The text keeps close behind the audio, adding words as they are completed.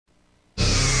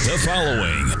The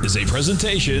following is a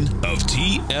presentation of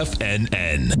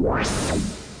TFNN.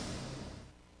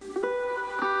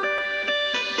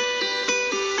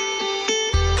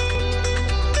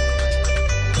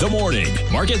 The Morning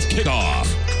Market Kickoff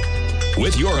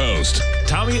with your host,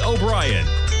 Tommy O'Brien.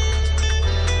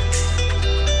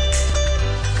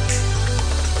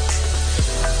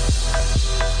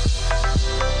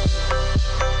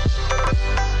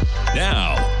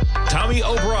 Now, Tommy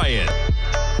O'Brien.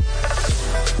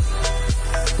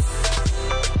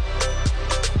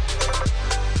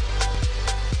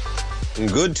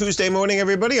 Good Tuesday morning,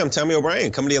 everybody. I'm Tommy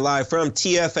O'Brien, coming to you live from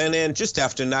TFNN just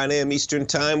after 9 a.m. Eastern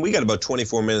Time. We got about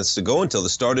 24 minutes to go until the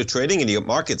start of trading, and you got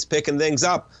markets picking things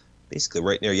up basically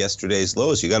right near yesterday's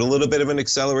lows. You got a little bit of an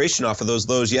acceleration off of those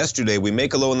lows yesterday. We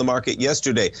make a low in the market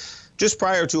yesterday, just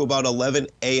prior to about 11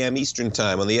 a.m. Eastern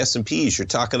Time. On the S&Ps, you're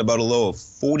talking about a low of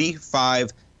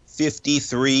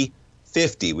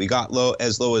 45.53.50. We got low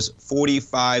as low as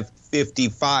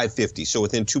 45.55.50. So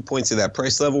within 2 points of that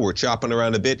price level, we're chopping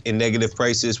around a bit in negative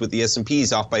prices with the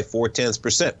S&Ps off by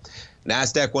 0.4%.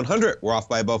 NASDAQ 100, we're off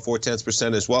by about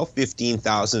 0.4% as well,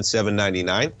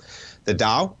 15,799. The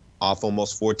Dow off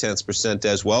almost 0.4%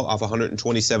 as well, off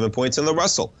 127 points. And the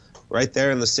Russell, right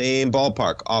there in the same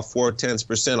ballpark, off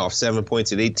 0.4%, off 7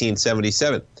 points at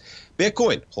 1877.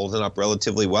 Bitcoin holding up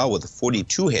relatively well with a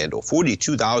 42 handle,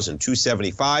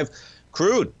 42,275.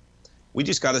 Crude, we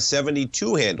just got a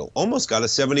 72 handle, almost got a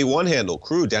 71 handle.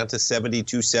 Crude down to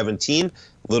 72.17. A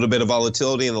little bit of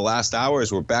volatility in the last hour as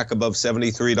we're back above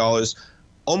 $73.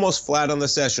 Almost flat on the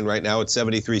session right now at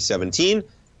 73.17.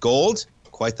 Gold,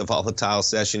 quite the volatile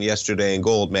session yesterday in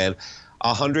gold, man.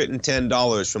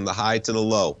 $110 from the high to the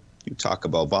low. You talk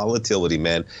about volatility,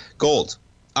 man. Gold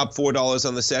up $4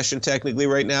 on the session technically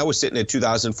right now. We're sitting at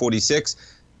 2,046.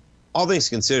 All things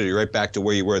considered, you're right back to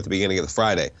where you were at the beginning of the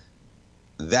Friday.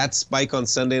 That spike on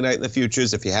Sunday night in the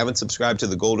futures, if you haven't subscribed to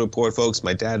the Gold Report, folks,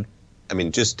 my dad,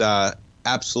 just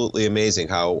absolutely amazing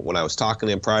how when I was talking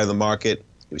to him prior to the market,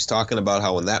 he was talking about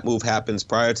how when that move happens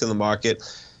prior to the market,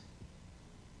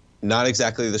 not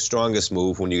exactly the strongest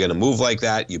move. When you get a move like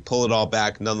that, you pull it all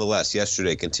back. Nonetheless,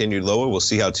 yesterday continued lower. We'll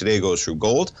see how today goes through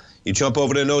gold. You jump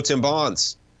over to notes and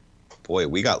bonds. Boy,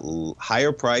 we got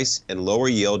higher price and lower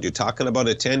yield. You're talking about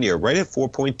a 10-year right at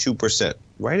 4.2%.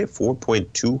 Right at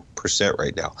 4.2%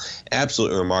 right now.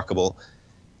 Absolutely remarkable.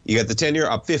 You got the 10-year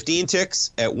up 15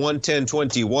 ticks at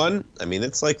 110.21.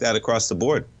 It's like that across the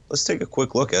board. Let's take a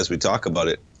quick look as we talk about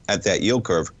it at that yield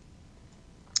curve.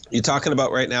 You're talking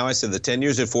about right now, I said the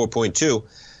 10-year's at 4.2.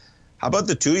 How about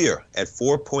the 2-year at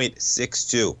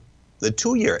 4.62? The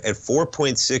 2-year at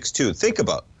 4.62. Think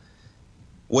about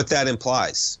what that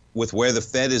implies with where the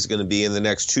Fed is going to be in the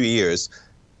next 2 years.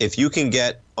 If you can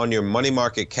get on your money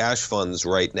market cash funds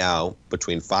right now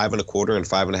between 5.25% and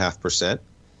 5.5%,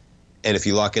 and if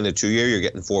you lock in a 2-year, you're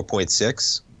getting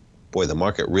 4.6. Boy, the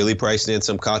market really pricing in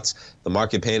some cuts. The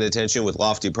market paying attention with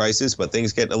lofty prices, but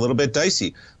things getting a little bit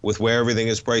dicey with where everything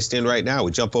is priced in right now.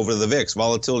 We jump over to the VIX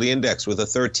Volatility Index with a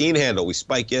 13 handle. We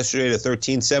spiked yesterday to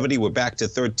 1370. We're back to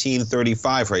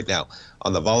 1335 right now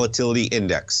on the Volatility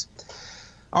Index.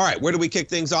 All right, where do we kick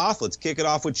things off? Let's kick it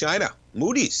off with China.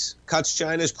 Moody's cuts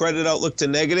China's credit outlook to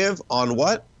negative on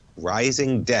what?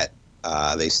 Rising debt.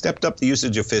 They stepped up the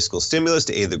usage of fiscal stimulus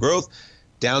to aid the growth.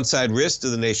 Downside risk to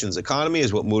the nation's economy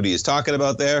is what Moody is talking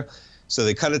about there. So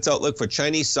they cut its outlook for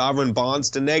Chinese sovereign bonds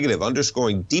to negative,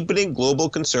 underscoring deepening global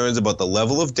concerns about the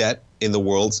level of debt in the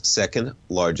world's second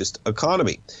largest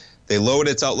economy. They lowered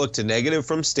its outlook to negative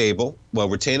from stable, while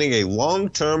retaining a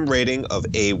long-term rating of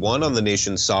A1 on the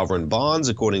nation's sovereign bonds.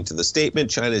 According to the statement,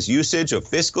 China's usage of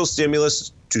fiscal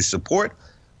stimulus to support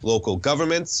local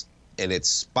governments and its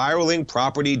spiraling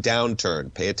property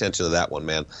downturn, pay attention to that one,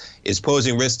 man, is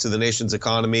posing risks to the nation's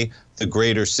economy, the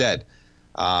grader said.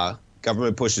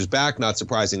 Government pushes back, not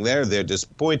surprising there. They're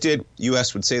disappointed.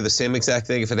 U.S. would say the same exact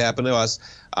thing if it happened to us.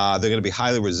 They're going to be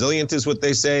highly resilient is what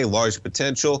they say, large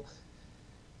potential.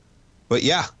 But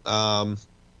yeah,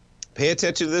 pay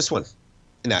attention to this one.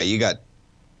 Now, you got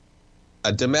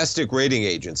a domestic rating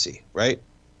agency, right?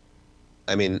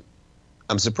 I'm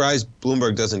surprised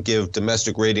Bloomberg doesn't give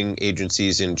domestic rating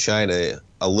agencies in China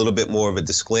a little bit more of a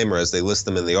disclaimer as they list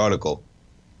them in the article.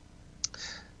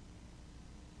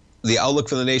 The outlook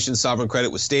for the nation's sovereign credit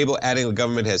was stable, adding the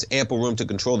government has ample room to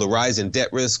control the rise in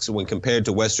debt risks when compared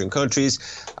to Western countries.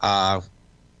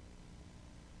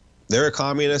 They're a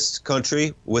communist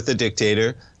country with a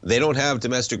dictator. They don't have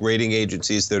domestic rating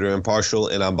agencies that are impartial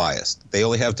and unbiased. They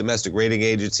only have domestic rating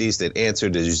agencies that answer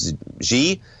to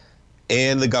Xi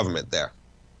and the government there.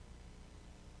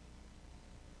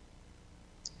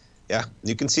 Yeah,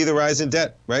 you can see the rise in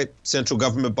debt, right? Central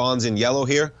government bonds in yellow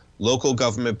here, local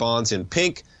government bonds in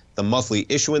pink, the monthly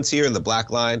issuance here in the black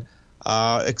line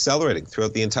accelerating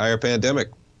throughout the entire pandemic.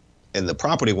 And the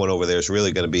property one over there is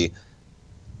really going to be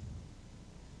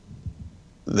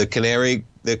the canary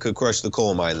that could crush the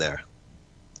coal mine there.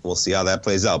 We'll see how that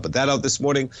plays out. But that out this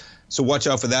morning, so watch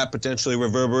out for that potentially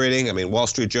reverberating. I mean, Wall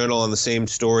Street Journal on the same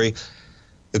story.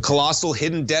 The colossal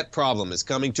hidden debt problem is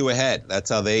coming to a head. That's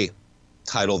how they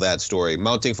title that story.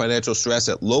 Mounting financial stress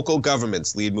at local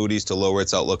governments lead Moody's to lower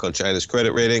its outlook on China's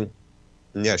credit rating.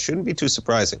 And yeah, shouldn't be too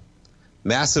surprising.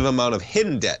 Massive amount of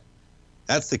hidden debt.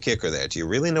 That's the kicker there. Do you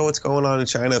really know what's going on in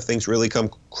China if things really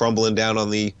come crumbling down on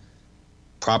the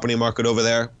property market over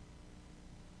there?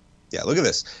 Yeah, look at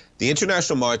this. The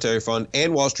International Monetary Fund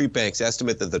and Wall Street banks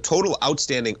estimate that the total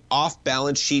outstanding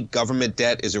off-balance sheet government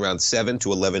debt is around $7 to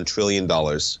 $11 trillion.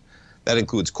 That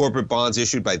includes corporate bonds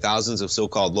issued by thousands of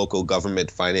so-called local government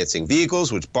financing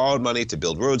vehicles, which borrowed money to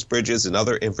build roads, bridges, and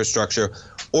other infrastructure,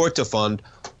 or to fund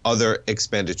other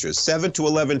expenditures. 7 to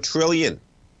 11 trillion.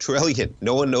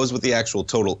 No one knows what the actual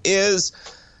total is,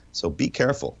 so be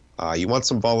careful. You want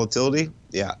some volatility?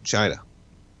 Yeah, China.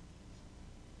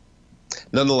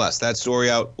 Nonetheless, that story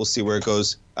out. We'll see where it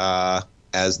goes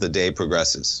as the day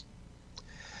progresses.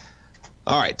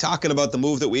 All right, talking about the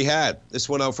move that we had. This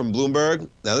one out from Bloomberg.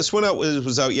 Now, this one out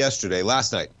was out yesterday,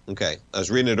 last night. Okay, I was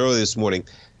reading it early this morning.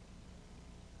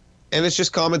 And it's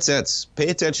just common sense. Pay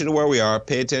attention to where we are.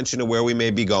 Pay attention to where we may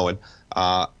be going.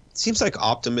 It seems like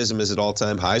optimism is at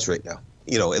all-time highs right now.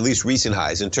 You know, at least recent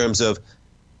highs in terms of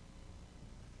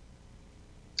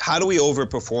how do we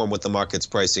overperform what the market's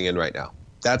pricing in right now?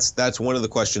 That's one of the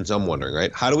questions I'm wondering,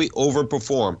 right? How do we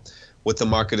overperform what the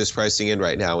market is pricing in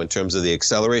right now in terms of the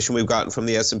acceleration we've gotten from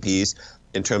the S&Ps,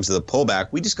 in terms of the pullback?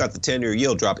 We just got the 10-year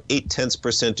yield drop 0.8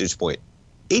 percentage point.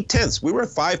 0.8. We were at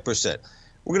 5%.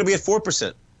 We're going to be at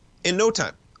 4% in no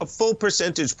time. A full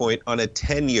percentage point on a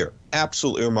 10-year.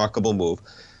 Absolutely remarkable move.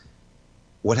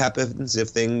 What happens if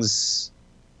things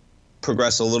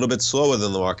progress a little bit slower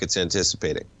than the market's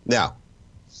anticipating? Now,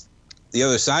 the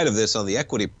other side of this on the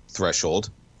equity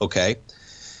threshold, okay,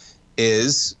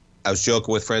 is I was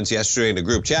joking with friends yesterday in a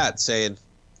group chat saying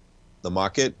the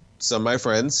market, some of my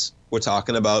friends were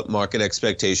talking about market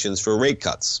expectations for rate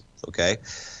cuts, okay?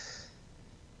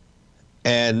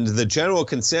 And the general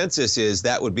consensus is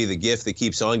that would be the gift that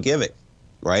keeps on giving,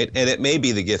 right? And it may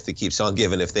be the gift that keeps on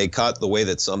giving if they cut the way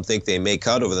that some think they may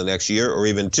cut over the next year or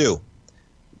even two.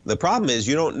 The problem is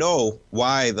you don't know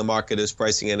why the market is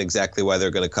pricing in exactly why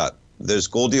they're going to cut. There's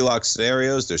Goldilocks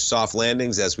scenarios, there's soft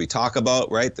landings as we talk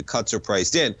about, right? The cuts are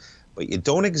priced in, but you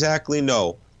don't exactly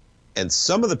know. And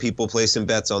some of the people placing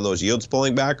bets on those yields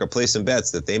pulling back are placing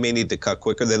bets that they may need to cut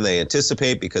quicker than they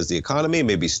anticipate because the economy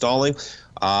may be stalling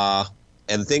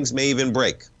and things may even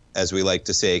break, as we like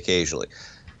to say occasionally.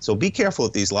 So be careful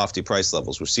at these lofty price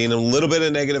levels. We're seeing a little bit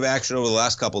of negative action over the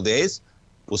last couple of days.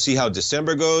 We'll see how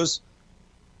December goes.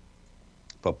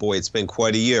 But boy, it's been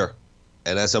quite a year.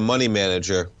 And as a money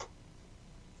manager,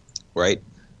 right?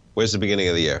 Where's the beginning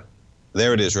of the year?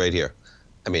 There it is right here.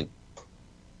 I mean,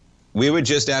 we were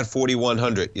just at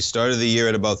 4,100. You started the year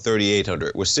at about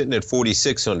 3,800. We're sitting at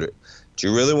 4,600. Do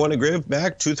you really want to give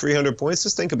back 200-300 points?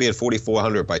 This thing could be at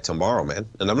 4,400 by tomorrow, man.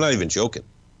 And I'm not even joking,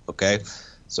 okay?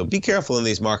 So be careful in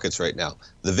these markets right now.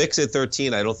 The VIX at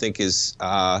 13, I don't think is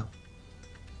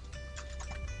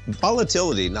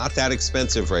volatility, not that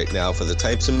expensive right now for the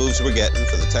types of moves we're getting,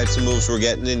 for the types of moves we're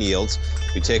getting in yields.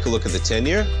 We take a look at the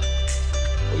 10-year.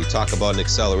 Well, you talk about an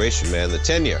acceleration, man. The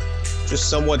 10-year, just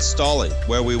somewhat stalling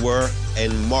where we were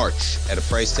in March at a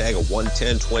price tag of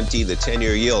 110.20. The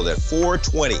 10-year yield at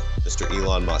 420. Mr.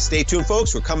 Elon Musk. Stay tuned,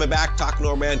 folks. We're coming back talking to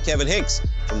our man Kevin Hinks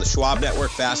from the Schwab Network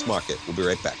Fast Market. We'll be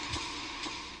right back.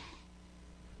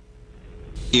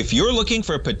 If you're looking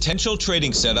for potential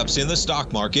trading setups in the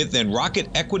stock market, then Rocket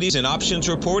Equities and Options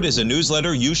Report is a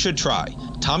newsletter you should try.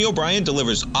 Tommy O'Brien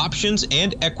delivers options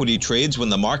and equity trades when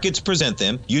the markets present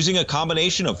them, using a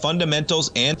combination of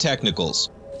fundamentals and technicals.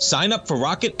 Sign up for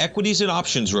Rocket Equities and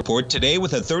Options Report today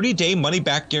with a 30-day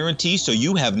money-back guarantee so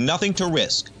you have nothing to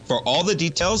risk. For all the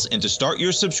details and to start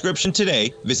your subscription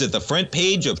today, visit the front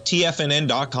page of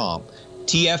TFNN.com.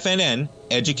 TFNN,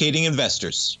 educating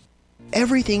investors.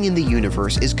 Everything in the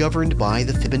universe is governed by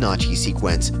the Fibonacci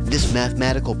sequence. This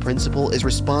mathematical principle is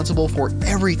responsible for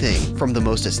everything from the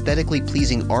most aesthetically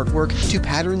pleasing artwork to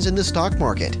patterns in the stock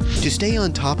market. To stay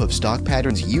on top of stock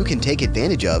patterns you can take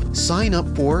advantage of, sign up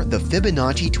for the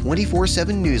Fibonacci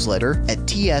 24/7 newsletter at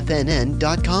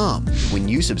TFNN.com. When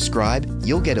you subscribe,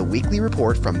 you'll get a weekly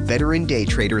report from veteran day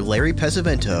trader Larry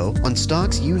Pesavento on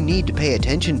stocks you need to pay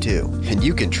attention to. And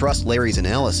you can trust Larry's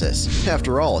analysis.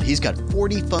 After all, he's got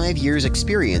 45 years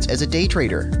experience as a day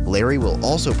trader. Larry will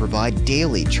also provide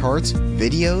daily charts,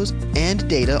 videos, and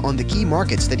data on the key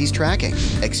markets that he's tracking.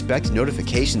 Expect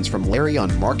notifications from Larry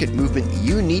on market movement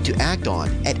you need to act on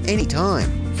at any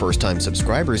time. First-time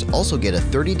subscribers also get a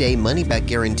 30-day money-back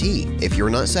guarantee. If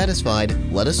you're not satisfied,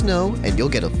 let us know and you'll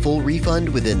get a full refund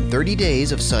within 30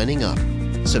 days of signing up.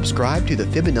 Subscribe to the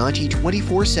Fibonacci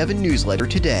 24/7 newsletter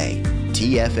today.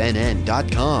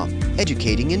 TFNN.com,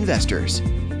 educating investors.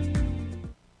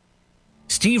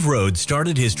 Steve Rhodes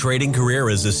started his trading career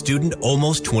as a student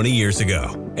almost 20 years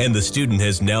ago, and the student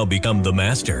has now become the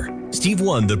master. Steve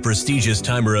won the prestigious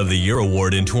Timer of the Year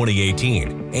award in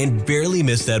 2018 and barely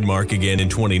missed that mark again in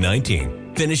 2019,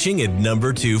 finishing at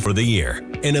number 2 for the year.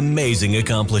 An amazing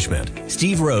accomplishment.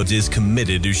 Steve Rhodes is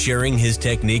committed to sharing his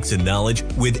techniques and knowledge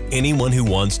with anyone who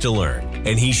wants to learn,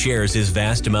 and he shares his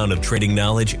vast amount of trading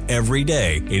knowledge every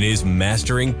day in his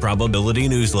Mastering Probability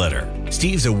newsletter.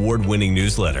 Steve's award-winning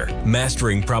newsletter,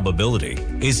 Mastering Probability,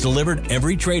 is delivered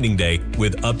every trading day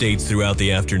with updates throughout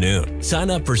the afternoon.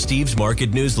 Sign up for Steve's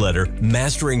market newsletter,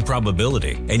 Mastering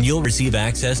Probability, and you'll receive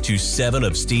access to 7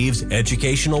 of Steve's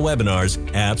educational webinars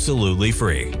absolutely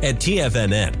free. At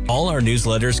TFNN, all our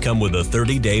newsletters come with a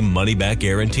 30-day money-back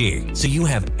guarantee, so you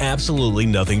have absolutely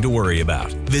nothing to worry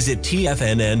about. Visit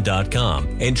TFNN.com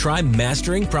and try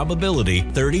Mastering Probability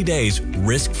 30 days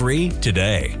risk-free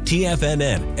today.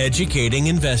 TFNN, educating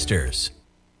investors.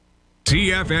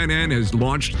 TFNN has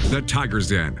launched the Tiger's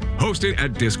Den, hosted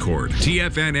at Discord.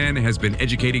 TFNN has been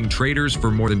educating traders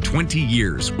for more than 20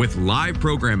 years with live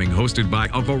programming hosted by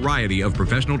a variety of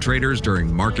professional traders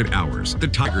during market hours. The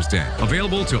Tiger's Den,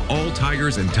 available to all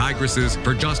tigers and tigresses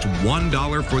for just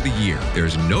 $1 for the year.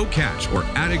 There's no catch or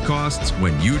added costs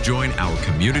when you join our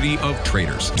community of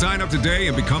traders. Sign up today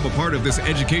and become a part of this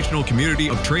educational community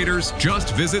of traders.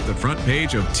 Just visit the front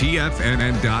page of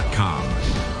TFNN.com.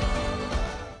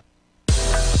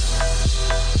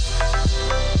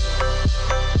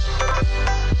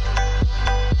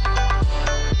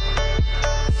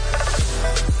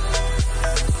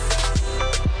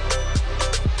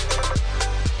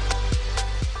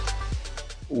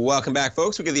 Welcome back,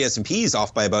 folks. We get the S&Ps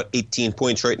off by about 18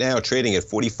 points right now, trading at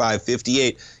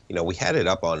 45.58. You know, we had it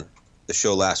up on the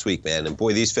show last week, man. And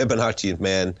boy, these Fibonacci's,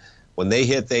 man, when they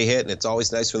hit, they hit. And it's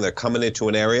always nice when they're coming into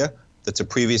an area that's a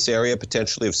previous area,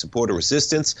 potentially of support or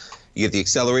resistance. You get the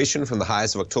acceleration from the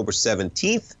highs of October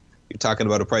 17th. You're talking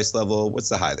about a price level, what's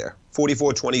the high there?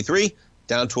 44.23,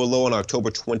 down to a low on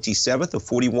October 27th of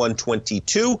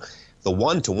 41.22. The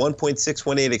 1 to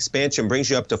 1.618 expansion brings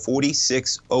you up to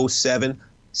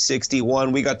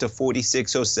 46.0761. We got to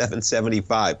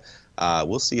 46.0775.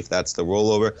 We'll see if that's the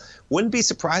rollover. Wouldn't be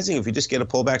surprising if you just get a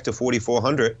pullback to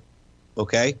 4,400.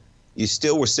 Okay, you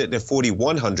still were sitting at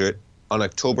 4,100 on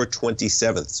October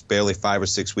 27th. It's barely 5 or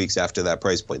 6 weeks after that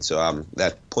price point. So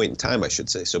that point in time, I should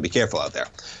say. So be careful out there.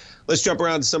 Let's jump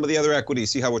around to some of the other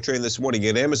equities. See how we're trading this morning.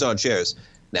 Get Amazon shares.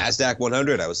 NASDAQ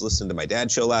 100. I was listening to my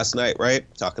dad's show last night, right?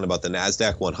 Talking about the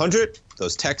NASDAQ 100,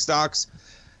 those tech stocks.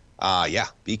 Yeah,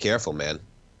 be careful, man.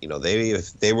 You know,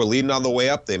 if they were leading on the way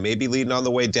up, they may be leading on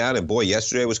the way down. And boy,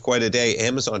 yesterday was quite a day.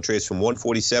 Amazon trades from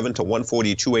 147 to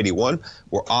 142.81.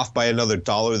 We're off by another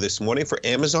 $1 this morning for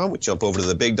Amazon. We jump over to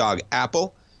the big dog,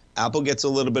 Apple. Apple gets a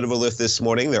little bit of a lift this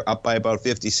morning. They're up by about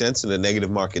 50 cents in a negative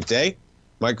market day.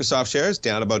 Microsoft shares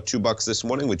down about $2 this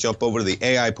morning. We jump over to the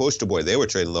AI poster boy. They were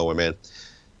trading lower, man.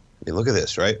 I mean, look at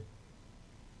this, right?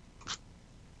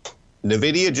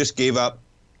 NVIDIA just gave up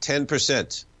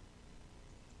 10%.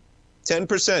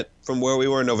 10% from where we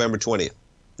were November 20th,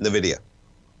 NVIDIA.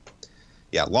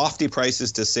 Yeah, lofty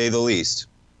prices to say the least.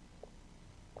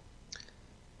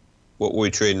 What were we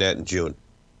trading at in June?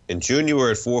 In June, you were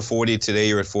at 440. Today,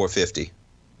 you're at 450.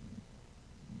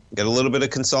 Got a little bit of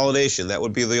consolidation. That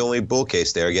would be the only bull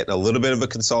case there. Getting a little bit of a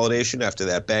consolidation after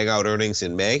that bang out earnings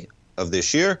in May of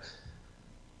this year.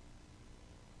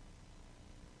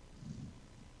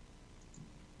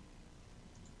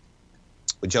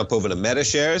 We jump over to Meta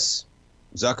shares.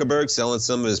 Zuckerberg selling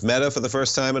some of his Meta for the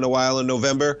first time in a while in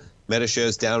November. Meta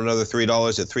shares down another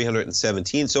 $3 at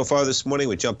 317 so far this morning.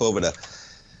 We jump over to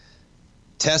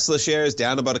Tesla shares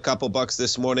down about a couple bucks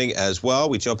this morning as well.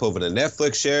 We jump over to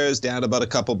Netflix shares down about a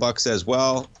couple bucks as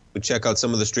well. We check out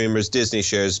some of the streamers. Disney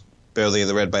shares barely in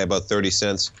the red by about 30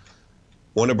 cents.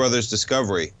 Warner Brothers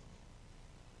Discovery.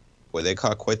 Boy, they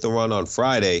caught quite the run on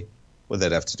Friday. What did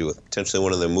that have to do with? Potentially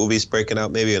one of their movies breaking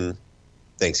out maybe in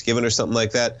Thanksgiving or something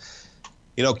like that.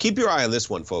 You know, keep your eye on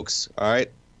this one, folks, all right?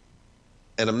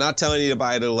 And I'm not telling you to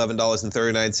buy it at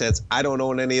 $11.39. I don't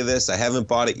own any of this. I haven't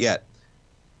bought it yet.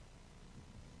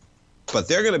 But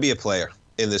they're going to be a player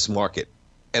in this market.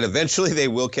 And eventually they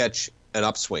will catch an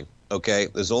upswing, okay?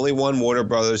 There's only one Warner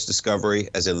Brothers Discovery,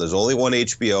 as in there's only one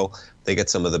HBO. They get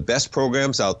some of the best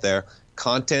programs out there.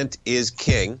 Content is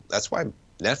king. That's why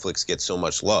Netflix gets so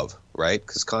much love, right?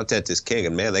 Because content is king.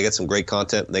 And, man, they get some great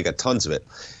content, and they got tons of it.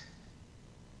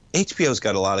 HBO's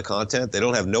got a lot of content. They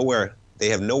have nowhere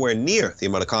near the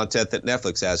amount of content that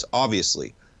Netflix has,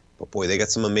 obviously. But, boy, they got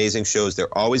some amazing shows.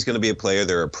 They're always going to be a player.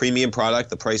 They're a premium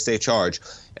product, the price they charge.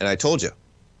 And I told you,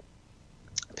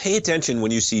 pay attention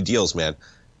when you see deals, man.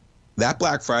 That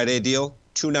Black Friday deal,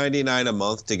 $2.99 a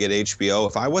month to get HBO.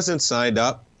 If I wasn't signed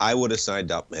up, I would have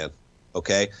signed up, man.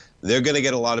 Okay? They're going to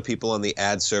get a lot of people on the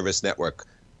ad service network.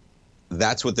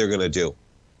 That's what they're going to do.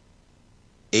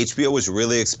 HBO was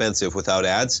really expensive without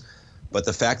ads, but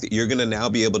the fact that you're going to now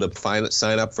be able to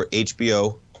sign up for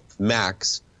HBO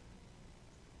Max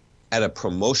at a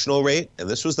promotional rate, and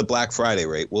this was the Black Friday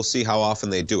rate. We'll see how often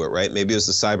they do it, right? Maybe it was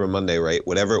the Cyber Monday rate,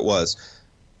 whatever it was.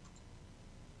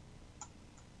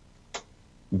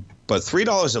 But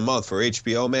 $3 a month for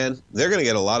HBO, man, they're going to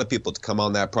get a lot of people to come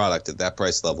on that product at that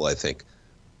price level, I think.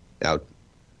 Now,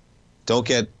 don't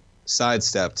get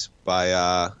sidestepped by,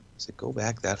 does it go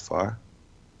back that far?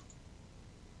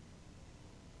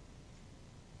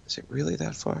 Is it really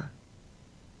that far?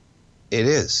 It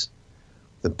is.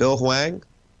 The Bill Huang,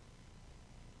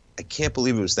 I can't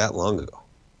believe it was that long ago.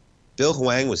 Bill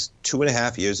Huang was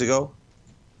 2.5 years ago.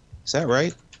 Is that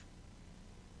right?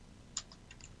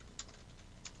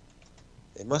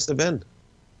 It must have been.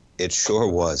 It sure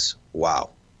was.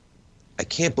 Wow. I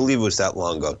can't believe it was that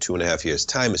long ago, 2.5 years.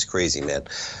 Time is crazy, man.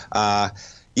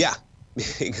 Yeah,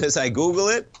 because I Google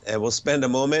it, and we'll spend a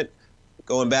moment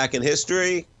going back in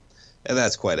history, and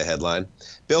that's quite a headline.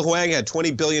 Bill Huang had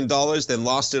 $20 billion, then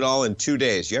lost it all in 2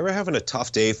 days. You ever having a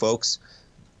tough day, folks?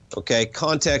 Okay,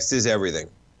 context is everything.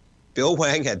 Bill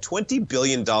Huang had $20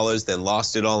 billion, then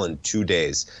lost it all in 2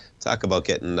 days. Talk about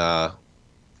getting,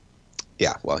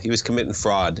 yeah, well, he was committing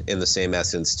fraud in the same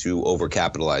essence to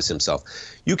overcapitalize himself.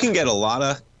 You can get a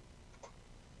lot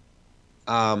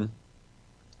of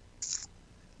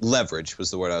leverage was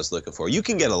the word I was looking for. You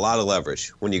can get a lot of leverage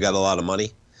when you got a lot of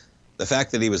money. The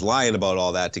fact that he was lying about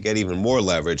all that to get even more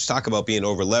leverage, talk about being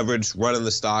over-leveraged, running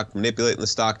the stock, manipulating the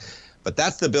stock. But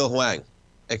that's the Bill Huang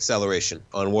acceleration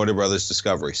on Warner Brothers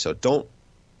Discovery. So don't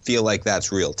feel like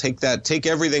that's real. Take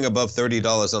everything above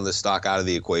 $30 on this stock out of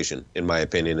the equation, in my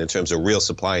opinion, in terms of real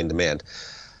supply and demand.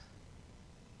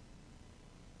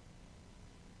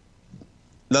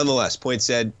 Nonetheless, point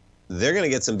said, they're going to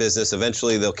get some business.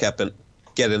 Eventually, they'll get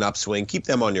an upswing. Keep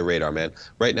them on your radar, man.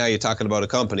 Right now, you're talking about a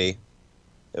company,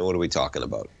 and what are we talking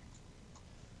about?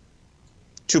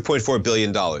 $2.4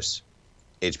 billion,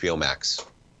 HBO Max.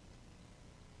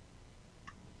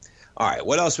 All right,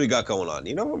 what else we got going on?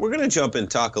 You know what? We're going to jump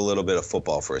and talk a little bit of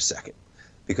football for a second.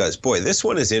 Because, boy, this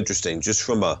one is interesting just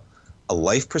from a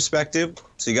life perspective.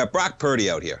 So you got Brock Purdy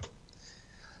out here.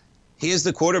 He is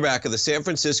the quarterback of the San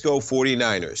Francisco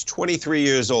 49ers, 23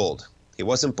 years old. He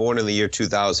wasn't born in the year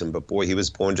 2000, but, boy, he was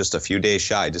born just a few days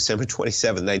shy, December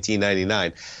 27,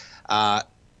 1999.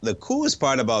 The coolest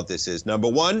part about this is, number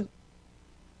one,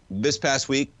 this past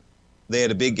week, they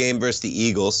had a big game versus the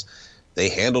Eagles. They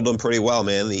handled them pretty well,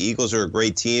 man. The Eagles are a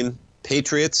great team.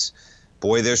 Patriots,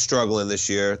 boy, they're struggling this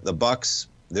year. The Bucks,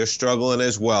 they're struggling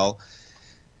as well.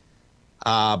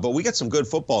 But we got some good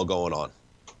football going on.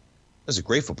 It was a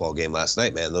great football game last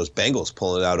night, man. Those Bengals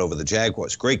pulling it out over the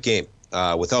Jaguars. Great game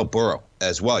without Burrow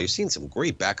as well. You've seen some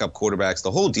great backup quarterbacks.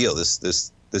 The whole deal,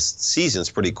 this season's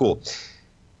pretty cool.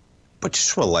 But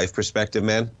just from a life perspective,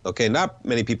 man, okay, not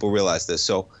many people realize this.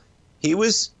 So he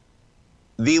was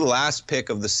the last pick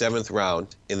of the 7th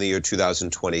round in the year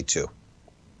 2022.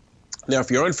 Now, if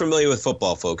you're unfamiliar with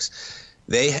football, folks,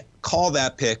 they call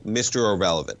that pick Mr.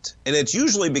 Irrelevant. And it's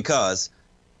usually because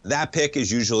that pick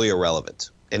is usually irrelevant.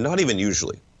 And not even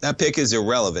usually. That pick is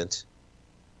irrelevant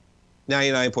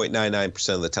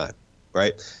 99.99% of the time,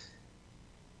 right?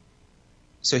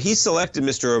 So he selected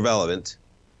Mr. Irrelevant.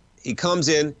 He comes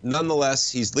in, nonetheless,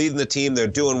 he's leading the team. They're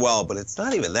doing well, but it's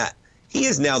not even that. He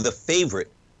is now the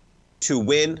favorite to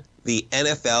win the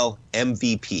NFL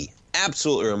MVP.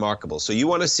 Absolutely remarkable. So you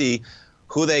want to see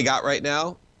Who they got right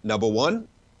now? Number one,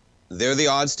 they're the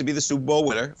odds to be the Super Bowl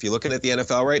winner. If you're looking at the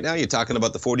NFL right now, you're talking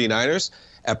about the 49ers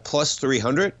at plus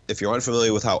 300. If you're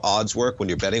unfamiliar with how odds work when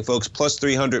you're betting, folks, plus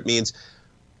 300 means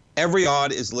every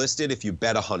odd is listed if you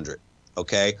bet 100,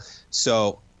 okay?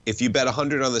 So if you bet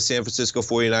 100 on the San Francisco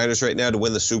 49ers right now to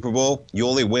win the Super Bowl, you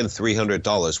only win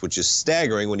 $300, which is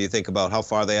staggering when you think about how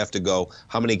far they have to go,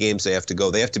 how many games they have to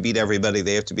go. They have to beat everybody.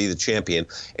 They have to be the champion,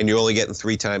 and you're only getting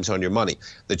 3 times on your money.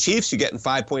 The Chiefs, you're getting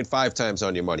 5.5 times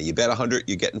on your money. You bet 100,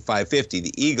 you're getting 550.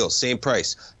 The Eagles, same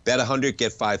price. Bet 100,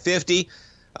 get 550.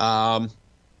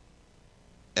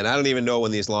 And I don't even know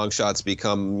when these long shots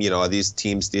become, these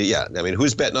teams. Yeah, I mean,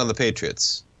 who's betting on the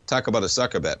Patriots? Talk about a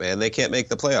sucker bet, man. They can't make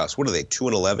the playoffs. What are they,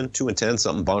 2-11, 2-10,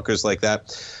 something bonkers like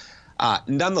that?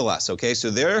 Nonetheless, okay, so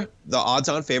they're the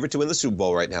odds-on favorite to win the Super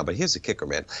Bowl right now. But here's the kicker,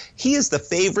 man. He is the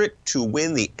favorite to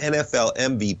win the NFL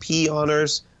MVP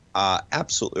honors.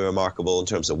 Absolutely remarkable in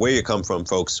terms of where you come from,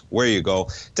 folks, where you go.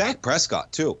 Dak Prescott,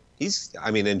 too. And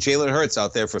Jalen Hurts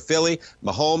out there for Philly.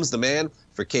 Mahomes, the man,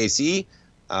 for KC.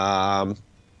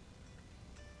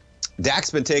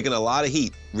 Dak's been taking a lot of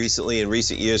heat recently in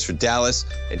recent years for Dallas,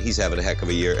 and he's having a heck of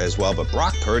a year as well. But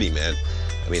Brock Purdy, man,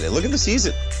 and look at the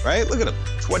season, right? Look at him.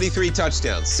 23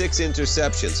 touchdowns, 6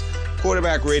 interceptions.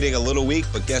 Quarterback rating a little weak,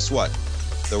 but guess what?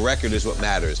 The record is what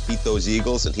matters. Beat those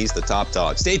Eagles, and he's the top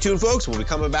dog. Stay tuned, folks. We'll be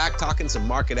coming back talking some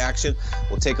market action.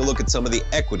 We'll take a look at some of the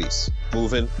equities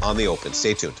moving on the open.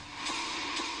 Stay tuned.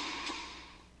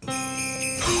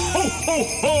 Ho, ho,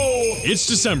 ho! It's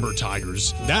December,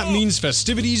 Tigers. That means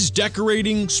festivities,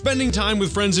 decorating, spending time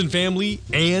with friends and family,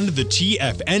 and the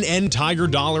TFNN Tiger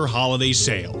Dollar Holiday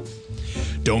Sale.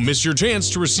 Don't miss your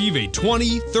chance to receive a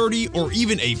 20, 30, or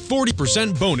even a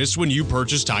 40% bonus when you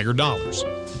purchase Tiger Dollars.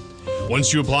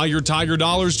 Once you apply your Tiger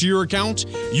Dollars to your account,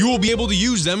 you will be able to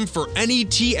use them for any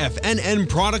TFNN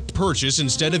product purchase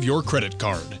instead of your credit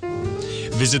card.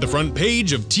 Visit the front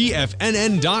page of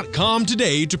TFNN.com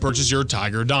today to purchase your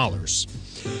Tiger Dollars.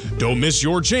 Don't miss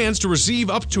your chance to receive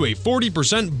up to a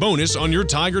 40% bonus on your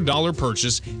Tiger Dollar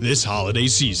purchase this holiday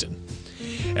season.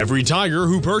 Every Tiger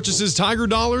who purchases Tiger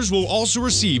Dollars will also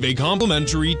receive a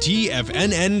complimentary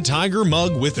TFNN Tiger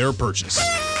mug with their purchase.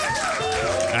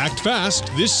 Act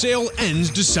fast, this sale ends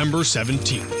December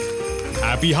 17th.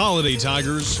 Happy holiday,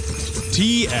 Tigers.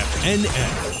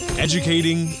 TFNN,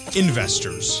 educating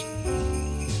investors.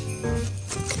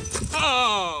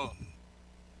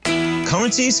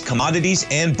 Currencies, commodities,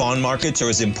 and bond markets are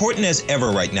as important as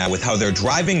ever right now with how they're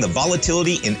driving the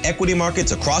volatility in equity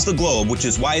markets across the globe, which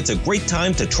is why it's a great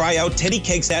time to try out Teddy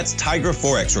Kegstat's Tiger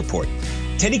Forex Report.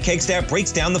 Teddy Kegstat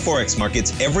breaks down the Forex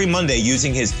markets every Monday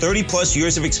using his 30-plus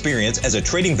years of experience as a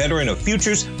trading veteran of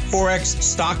futures, Forex,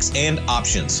 stocks, and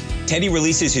options. Teddy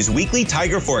releases his weekly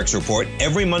Tiger Forex Report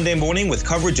every Monday morning with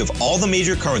coverage of all the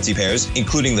major currency pairs,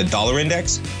 including the dollar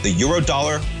index, the euro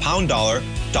dollar, pound dollar,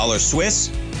 dollar Swiss,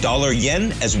 dollar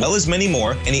yen, as well as many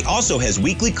more, and he also has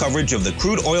weekly coverage of the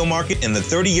crude oil market and the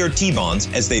 30-year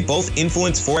T-bonds, as they both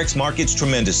influence Forex markets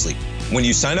tremendously. When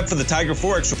you sign up for the Tiger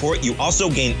Forex Report, you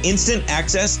also gain instant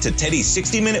access to Teddy's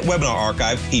 60-minute webinar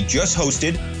archive he just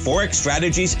hosted, Forex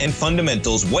Strategies and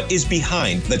Fundamentals, What is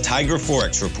Behind the Tiger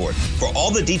Forex Report. For all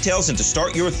the details and to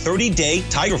start your 30-day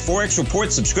Tiger Forex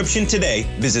Report subscription today,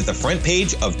 visit the front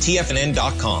page of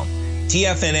TFNN.com.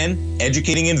 TFNN,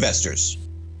 educating investors.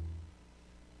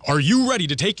 Are you ready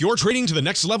to take your trading to the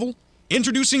next level?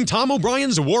 Introducing Tom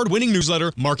O'Brien's award-winning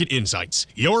newsletter, Market Insights,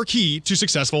 your key to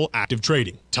successful active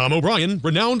trading. Tom O'Brien,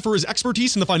 renowned for his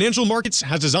expertise in the financial markets,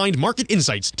 has designed Market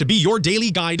Insights to be your daily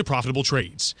guide to profitable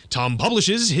trades. Tom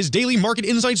publishes his daily Market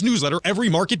Insights newsletter every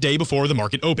market day before the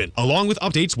market open, along with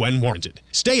updates when warranted.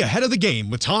 Stay ahead of the game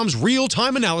with Tom's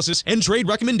real-time analysis and trade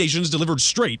recommendations delivered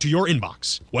straight to your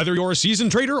inbox. Whether you're a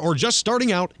seasoned trader or just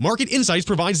starting out, Market Insights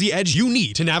provides the edge you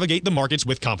need to navigate the markets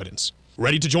with confidence.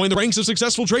 Ready to join the ranks of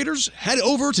successful traders? Head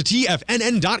over to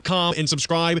TFNN.com and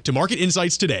subscribe to Market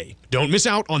Insights today. Don't miss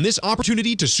out on this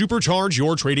opportunity to supercharge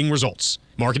your trading results.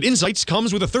 Market Insights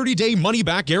comes with a 30-day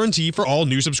money-back guarantee for all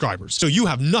new subscribers, so you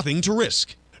have nothing to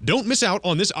risk. Don't miss out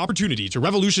on this opportunity to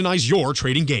revolutionize your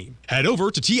trading game. Head over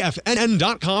to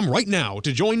TFNN.com right now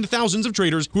to join the thousands of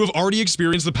traders who have already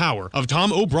experienced the power of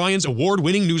Tom O'Brien's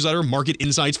award-winning newsletter, Market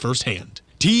Insights, firsthand.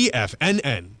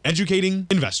 TFNN, educating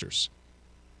investors.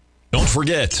 Don't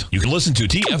forget, you can listen to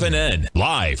TFNN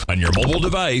live on your mobile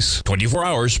device 24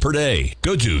 hours per day.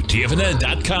 Go to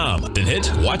TFNN.com, then hit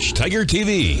Watch Tiger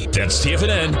TV. That's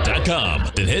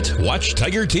TFNN.com, then hit Watch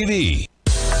Tiger TV.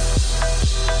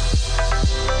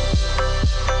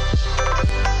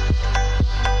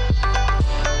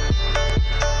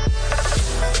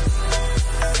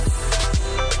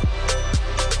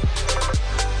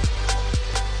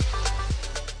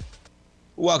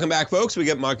 Welcome back, folks. We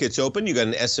got markets open. You got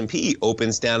an S&P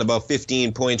opens down about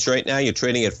 15 points right now. You're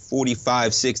trading at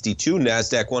 45.62.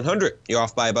 NASDAQ 100. You're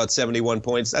off by about 71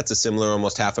 points. That's a similar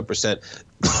almost 0.5%.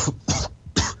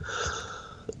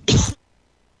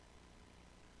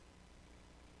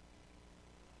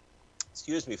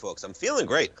 Excuse me, folks. I'm feeling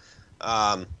great.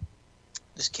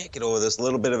 Just can't get over this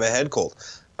little bit of a head cold.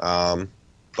 But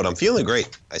I'm feeling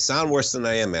great. I sound worse than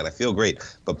I am, man. I feel great.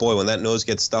 But boy, when that nose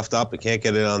gets stuffed up and can't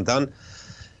get it undone,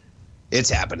 it's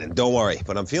happening. Don't worry.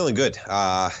 But I'm feeling good.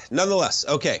 Nonetheless,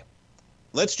 okay.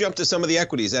 Let's jump to some of the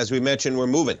equities. As we mentioned, we're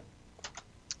moving.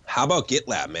 How about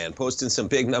GitLab, man? Posting some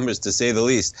big numbers, to say the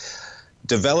least.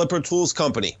 Developer Tools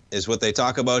Company is what they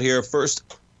talk about here.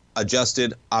 First,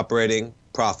 adjusted operating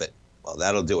profit. Well,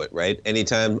 that'll do it, right?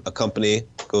 Anytime a company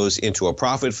goes into a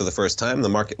profit for the first time, the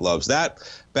market loves that.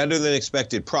 Better than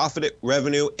expected profit,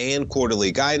 revenue, and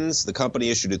quarterly guidance. The company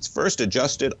issued its first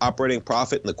adjusted operating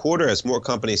profit in the quarter as more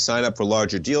companies sign up for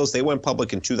larger deals. They went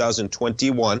public in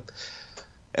 2021.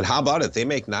 And how about it? They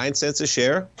make 9 cents a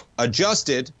share,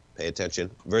 adjusted, pay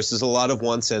attention, versus a lot of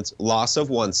 1 cent, loss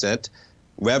of 1 cent.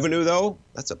 Revenue, though,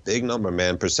 that's a big number,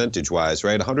 man, percentage-wise,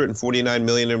 right? 149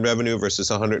 million in revenue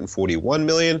versus 141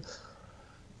 million.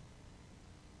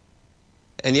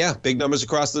 And yeah, big numbers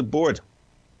across the board.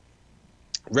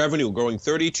 Revenue growing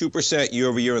 32% year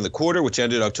over year in the quarter, which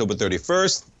ended October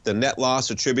 31st. The net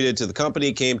loss attributed to the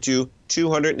company came to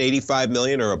 $285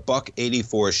 million, or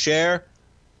 $1.84 a share.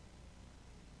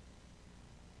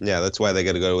 Yeah, that's why they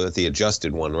got to go with the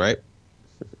adjusted one, right?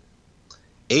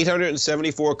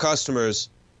 874 customers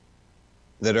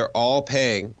that are all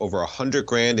paying over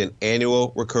 $100,000 in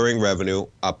annual recurring revenue,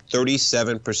 up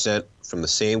 37% from the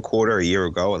same quarter a year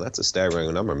ago, and that's a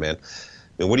staggering number, man. I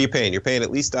mean, what are you paying? You're paying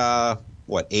at least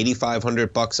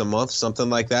 $8,500 a month, something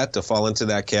like that, to fall into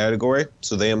that category.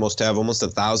 So they almost have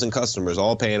 1,000 customers,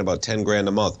 all paying about $10,000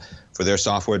 a month for their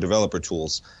software developer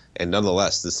tools. And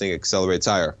nonetheless, this thing accelerates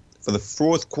higher. For the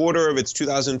fourth quarter of its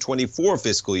 2024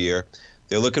 fiscal year,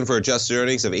 they're looking for adjusted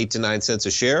earnings of 8 to 9 cents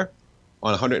a share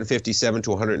on 157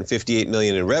 to 158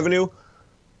 million in revenue.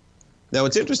 Now,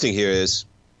 what's interesting here is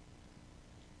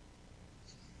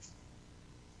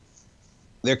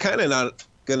they're kind of not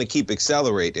going to keep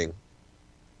accelerating,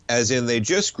 as in they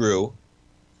just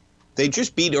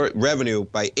beat revenue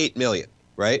by 8 million,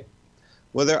 right?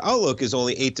 Well, their outlook is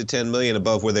only 8 to 10 million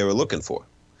above where they were looking for.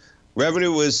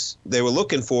 Revenue they were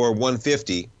looking for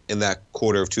 150 in that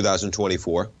quarter of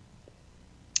 2024,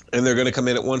 and they're going to come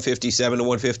in at 157 to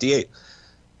 158.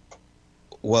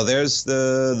 Well, there's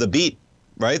the beat,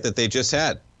 right, that they just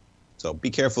had. So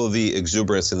be careful of the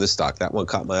exuberance in this stock. That one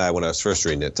caught my eye when I was first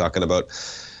reading it, talking about,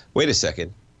 wait a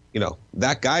second,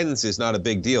 that guidance is not a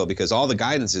big deal, because all the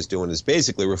guidance is doing is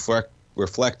basically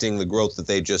reflecting the growth that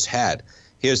they just had.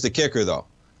 Here's the kicker, though.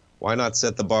 Why not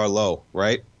set the bar low,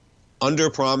 right?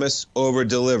 Under promise, over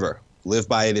deliver. Live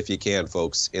by it if you can,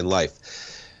 folks, in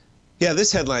life. Yeah,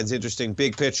 this headline's interesting.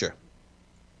 Big picture.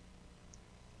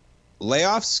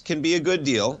 Layoffs can be a good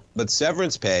deal, but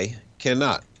severance pay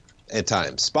cannot at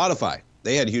times. Spotify,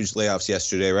 they had huge layoffs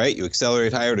yesterday, right? You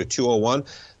accelerate higher to 201.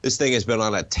 This thing has been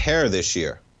on a tear this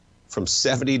year, from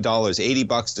 $70,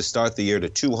 $80 to start the year to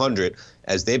 $200,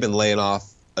 as they've been laying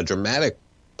off a dramatic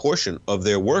portion of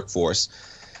their workforce.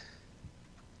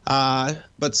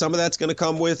 But some of that's going to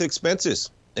come with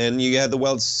expenses. And you had the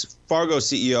Wells Fargo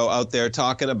CEO out there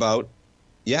talking about,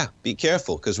 yeah, be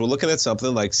careful, because we're looking at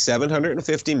something like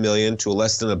 $750 million to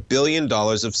less than $1 billion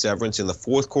of severance in the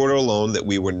fourth quarter alone that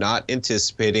we were not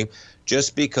anticipating,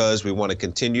 just because we want to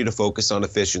continue to focus on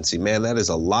efficiency. Man, that is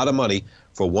a lot of money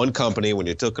for one company when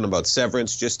you're talking about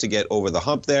severance just to get over the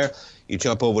hump there. You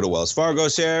jump over to Wells Fargo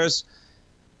shares,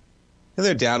 and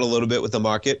they're down a little bit with the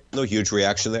market. No huge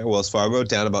reaction there. Wells Fargo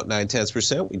down about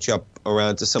 0.9%. We jump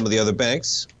around to some of the other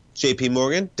banks. JP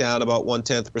Morgan down about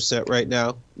 0.1% right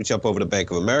now. We jump over to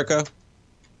Bank of America,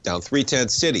 down 0.3.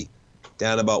 Citi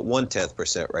down about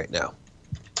 0.1% right now.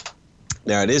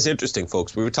 Now, it is interesting,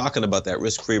 folks. We were talking about that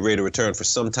risk-free rate of return for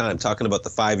some time, talking about the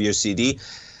 5-year CD.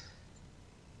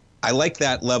 I like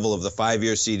that level of the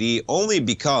 5-year CD only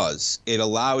because it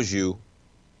allows you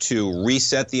to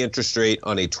reset the interest rate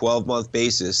on a 12-month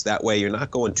basis. That way, you're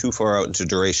not going too far out into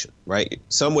duration, right?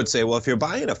 Some would say, well, if you're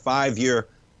buying a 5-year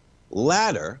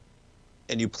ladder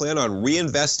and you plan on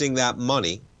reinvesting that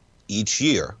money each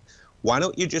year, why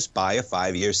don't you just buy a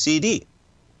 5-year CD?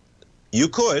 You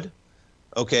could,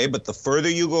 okay, but the further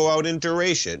you go out in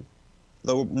duration,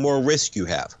 the more risk you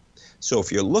have. So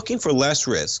if you're looking for less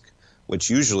risk, which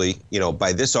usually,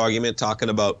 by this argument, talking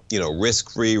about,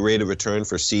 risk-free rate of return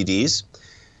for CDs,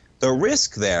 the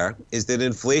risk there is that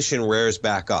inflation rears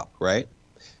back up, right?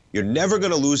 You're never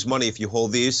going to lose money if you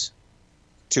hold these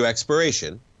to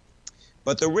expiration,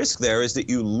 but the risk there is that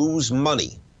you lose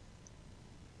money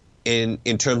in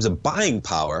terms of buying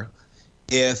power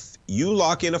if you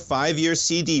lock in a 5-year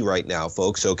CD right now,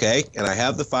 folks, okay? And I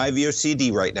have the 5-year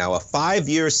CD right now. A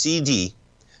 5-year CD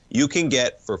you can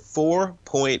get for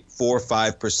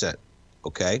 4.45%,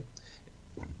 okay?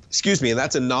 Excuse me, and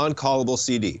that's a non-callable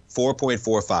CD,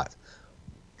 4.45.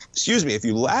 Excuse me, if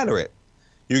you ladder it,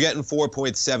 you're getting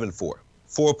 4.74.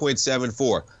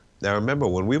 4.74. Now remember,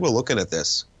 when we were looking at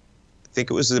this, I think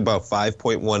it was about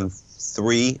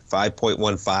 5.13,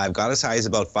 5.15, got as high as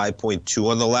about 5.2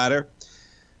 on the ladder.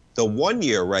 The 1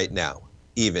 year right now,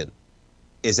 even,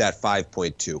 is at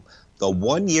 5.2. The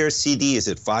 1 year CD is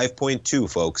at 5.2,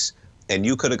 folks, and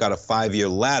you could have got a 5-year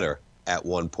ladder at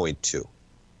 1.2.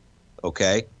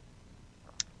 Okay?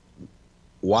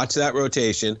 Watch that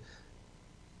rotation.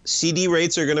 CD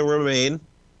rates are going to remain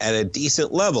at a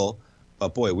decent level,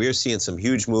 but boy, we're seeing some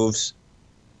huge moves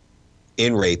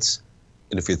in rates.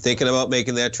 And if you're thinking about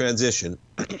making that transition,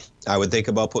 I would think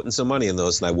about putting some money in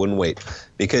those, and I wouldn't wait.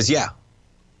 Because, yeah,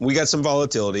 we got some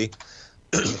volatility,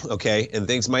 okay, and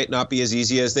things might not be as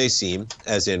easy as they seem,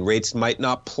 as in rates might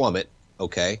not plummet,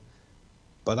 okay?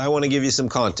 But I want to give you some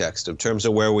context in terms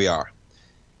of where we are.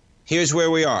 Here's where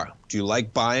we are. Do you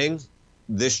like buying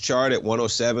this chart at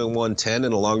 107, 110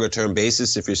 in a longer term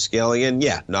basis if you're scaling in?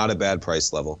 Yeah, not a bad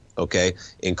price level, okay?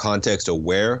 In context of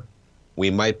where we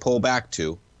might pull back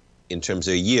to in terms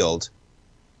of yield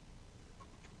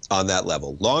on that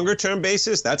level. Longer term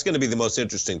basis, that's going to be the most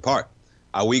interesting part.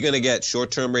 Are we going to get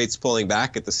short-term rates pulling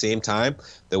back at the same time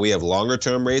that we have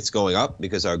longer-term rates going up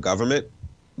because our government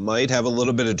might have a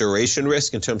little bit of duration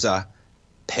risk in terms of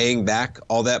paying back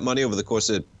all that money over the course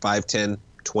of 5, 10,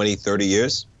 20, 30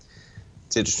 years?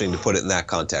 It's interesting to put it in that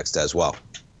context as well.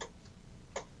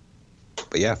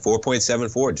 But yeah,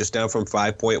 4.74, just down from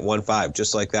 5.15,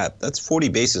 just like that. That's 40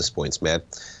 basis points, man.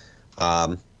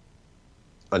 On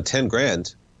 10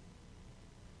 grand.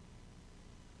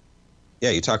 Yeah,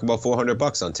 you're talking about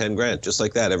 $400 on 10 grand, just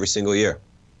like that every single year.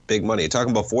 Big money. You're talking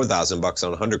about $4,000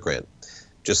 on 100 grand,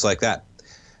 just like that.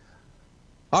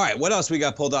 All right, what else we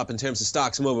got pulled up in terms of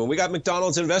stocks moving? We got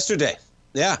McDonald's Investor Day.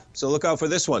 Yeah, so look out for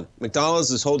this one. McDonald's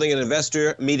is holding an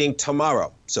investor meeting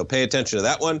tomorrow, so pay attention to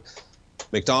that one.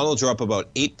 McDonald's are up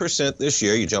about 8% this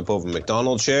year. You jump over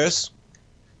McDonald's shares.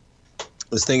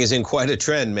 This thing is in quite a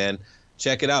trend, man.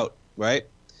 Check it out, right?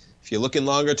 If you're looking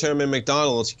longer term in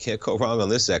McDonald's, you can't go wrong on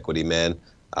this equity, man.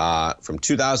 From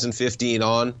 2015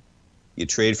 on, you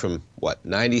trade from, what,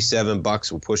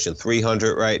 $97? We're pushing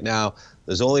 300 right now.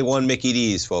 There's only one Mickey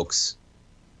D's, folks.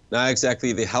 Not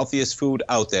exactly the healthiest food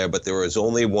out there, but there is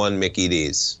only one Mickey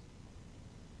D's.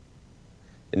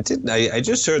 And I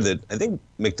just heard that, I think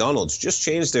McDonald's just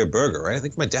changed their burger, right? I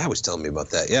think my dad was telling me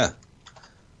about that, yeah.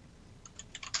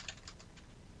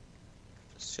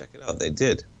 Let's check it out. They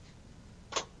did.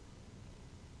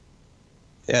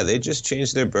 Yeah, they just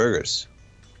changed their burgers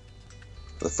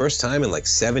for the first time in like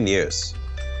 7 years.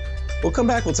 We'll come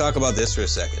back, we'll talk about this for a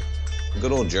second. A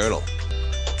good old journal.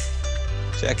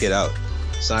 Check it out.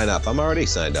 Sign up. I'm already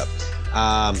signed up.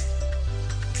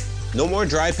 No more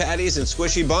dry patties and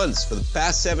squishy buns. For the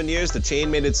past 7 years, the chain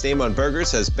made its name on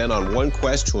burgers has been on one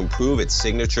quest to improve its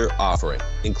signature offering,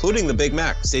 including the Big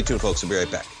Mac. Stay tuned, folks. We'll be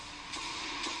right back.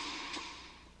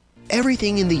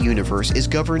 Everything in the universe is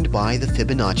governed by the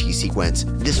Fibonacci sequence.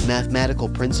 This mathematical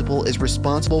principle is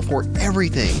responsible for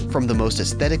everything from the most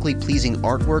aesthetically pleasing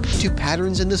artwork to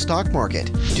patterns in the stock market.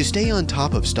 To stay on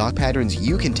top of stock patterns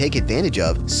you can take advantage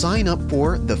of, sign up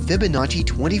for the Fibonacci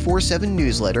 24/7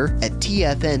 newsletter at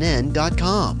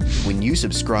TFNN.com. When you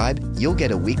subscribe, you'll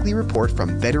get a weekly report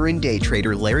from veteran day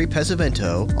trader Larry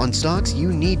Pesavento on stocks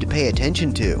you need to pay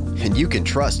attention to. And you can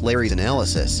trust Larry's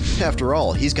analysis. After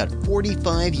all, he's got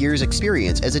 45 years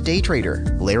experience as a day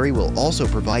trader. Larry will also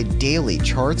provide daily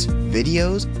charts,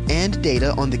 videos, and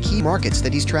data on the key markets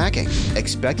that he's tracking.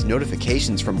 Expect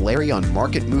notifications from Larry on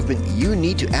market movement you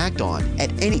need to act on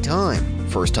at any time.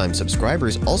 First-time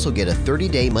subscribers also get a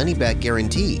 30-day money-back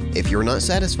guarantee. If you're not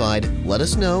satisfied, let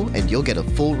us know and you'll get a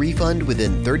full refund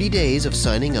within 30 days of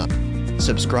signing up.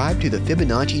 Subscribe to the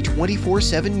Fibonacci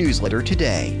 24/7 newsletter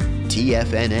today.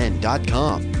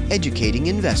 TFNN.com, educating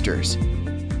investors.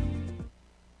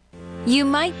 You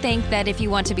might think that if you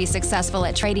want to be successful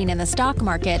at trading in the stock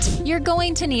market, you're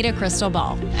going to need a crystal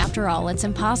ball. After all, it's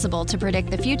impossible to predict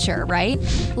the future, right?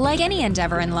 Like any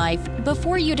endeavor in life,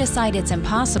 before you decide it's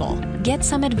impossible, get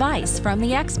some advice from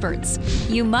the experts.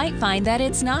 You might find that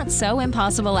it's not so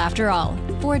impossible after all.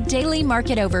 For daily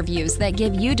market overviews that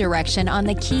give you direction on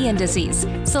the key indices,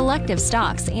 selective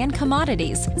stocks, and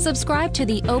commodities, subscribe to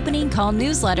the Opening Call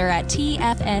newsletter at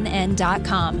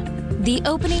TFNN.com. The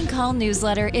Opening Call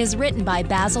newsletter is written by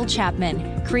Basil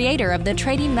Chapman, creator of the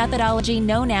trading methodology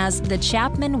known as the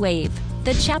Chapman Wave.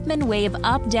 The Chapman Wave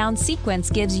up-down sequence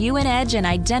gives you an edge in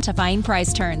identifying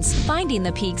price turns, finding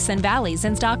the peaks and valleys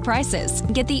in stock prices.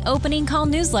 Get the Opening Call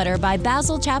newsletter by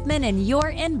Basil Chapman in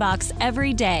your inbox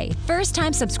every day.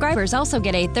 First-time subscribers also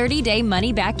get a 30-day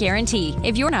money-back guarantee.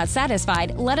 If you're not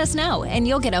satisfied, let us know, and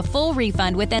you'll get a full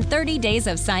refund within 30 days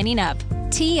of signing up.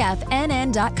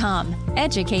 TFNN.com,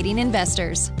 educating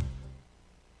investors.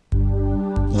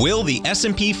 Will the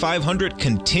S&P 500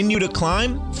 continue to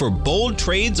climb? For bold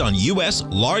trades on U.S.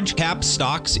 large-cap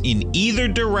stocks in either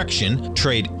direction,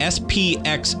 trade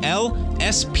SPXL,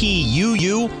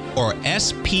 SPUU, or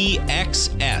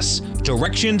SPXS.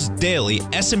 Directions Daily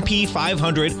S&P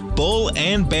 500 Bull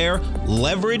and Bear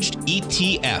Leveraged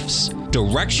ETFs.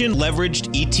 Direction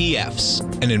Leveraged ETFs.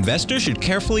 An investor should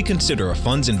carefully consider a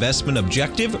fund's investment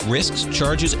objective, risks,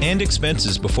 charges, and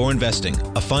expenses before investing.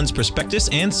 A fund's prospectus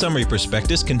and summary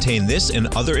prospectus contain this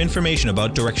and other information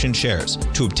about Direction shares.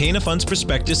 To obtain a fund's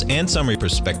prospectus and summary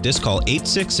prospectus, call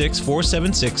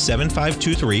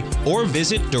 866-476-7523 or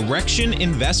visit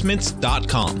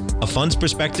directioninvestments.com. A fund's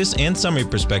prospectus and summary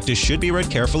prospectus should be read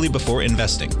carefully before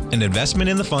investing. An investment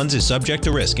in the funds is subject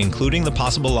to risk, including the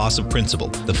possible loss of principal.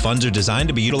 The funds are designed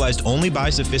to be utilized only by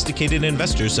sophisticated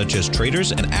investors such as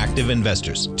traders and active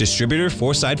investors. Distributor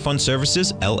Foreside Fund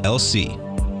Services, LLC.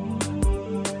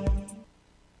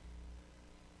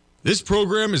 This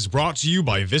program is brought to you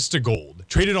by Vista Gold,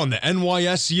 traded on the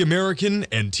NYSE American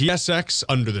and TSX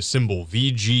under the symbol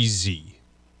VGZ.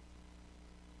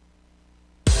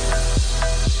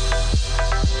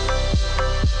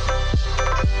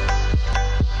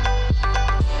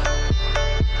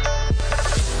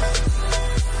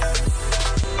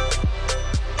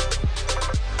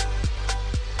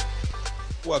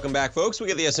 Welcome back, folks. We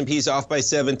got the S&Ps off by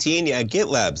 17. Yeah,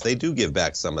 GitLabs, they do give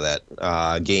back some of that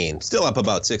gain. Still up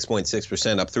about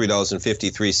 6.6%, up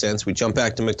 $3.53. We jump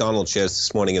back to McDonald's shares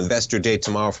this morning. Investor day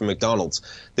tomorrow for McDonald's.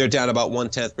 They're down about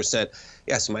 0.1%.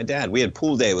 Yeah, so my dad, we had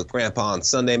pool day with Grandpa on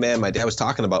Sunday, man. My dad was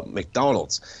talking about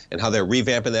McDonald's and how they're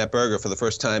revamping that burger for the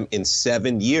first time in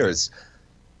 7 years.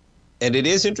 And it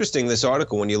is interesting, this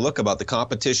article, when you look about the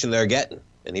competition they're getting.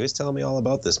 And he was telling me all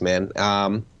about this, man.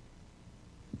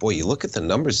 Boy, you look at the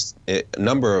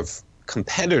number of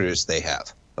competitors they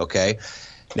have, okay?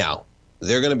 Now,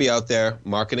 they're going to be out there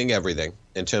marketing everything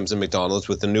in terms of McDonald's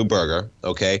with the new burger,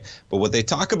 okay? But what they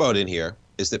talk about in here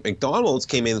is that McDonald's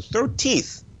came in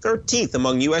 13th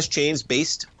among U.S. chains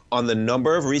based on the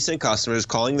number of recent customers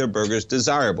calling their burgers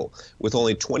desirable, with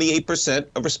only 28%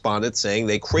 of respondents saying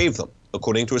they crave them,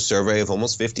 according to a survey of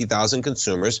almost 50,000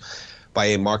 consumers by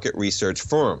a market research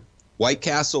firm. White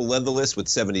Castle led the list with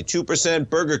 72%.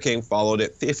 Burger King followed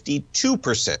at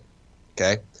 52%.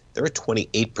 Okay? They're at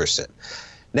 28%.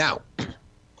 Now,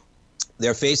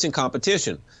 they're facing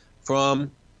competition from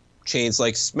chains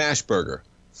like Smashburger,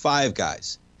 Five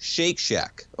Guys, Shake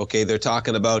Shack. Okay, they're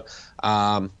talking about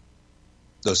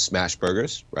those Smash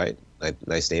Burgers, right?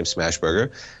 Nice name, Smashburger.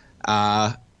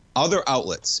 Other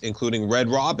outlets, including Red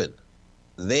Robin,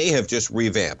 they have just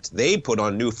revamped. They put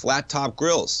on new flat-top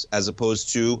grills as opposed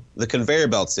to the conveyor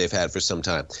belts they've had for some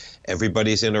time.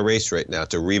 Everybody's in a race right now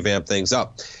to revamp things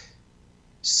up.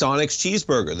 Sonic's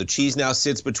Cheeseburger. The cheese now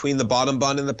sits between the bottom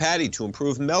bun and the patty to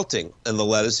improve melting, and the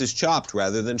lettuce is chopped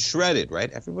rather than shredded, right?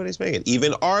 Everybody's making it.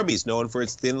 Even Arby's, known for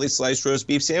its thinly sliced roast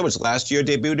beef sandwich, last year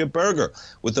debuted a burger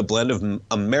with a blend of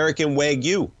American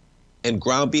Wagyu and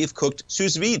ground beef cooked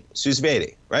sous vide,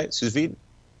 right? Sous vide?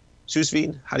 Sous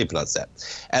vide? How do you pronounce that?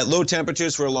 At low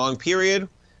temperatures for a long period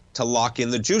to lock in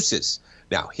the juices.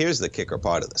 Now, here's the kicker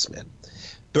part of this, man.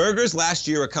 Burgers last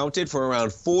year accounted for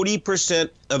around 40%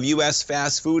 of U.S.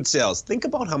 fast food sales. Think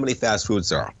about how many fast foods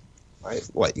there are, right?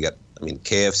 What, you got,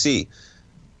 KFC,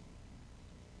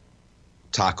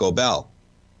 Taco Bell,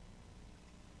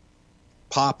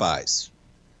 Popeyes,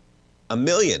 a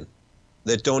million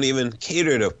that don't even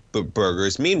cater to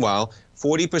burgers. Meanwhile,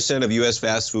 40% of U.S.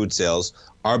 fast food sales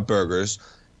are burgers.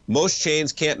 Most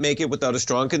chains can't make it without a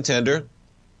strong contender.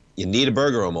 You need a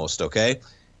burger almost, okay?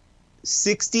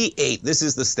 68, this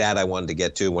is the stat I wanted to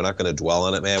get to. We're not going to dwell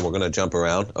on it, man. We're going to jump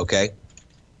around, okay?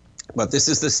 But this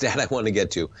is the stat I wanted to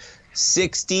get to.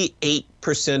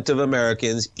 68% of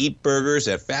Americans eat burgers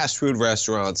at fast food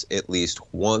restaurants at least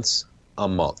once a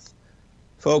month.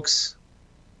 Folks,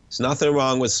 there's nothing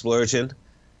wrong with splurging,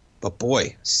 but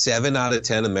boy, 7 out of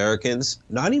 10 Americans,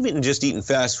 not even just eating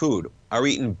fast food, are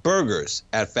eating burgers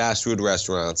at fast food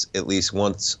restaurants at least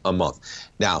once a month.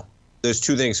 Now, there's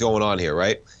two things going on here,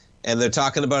 right? And they're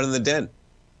talking about in the den.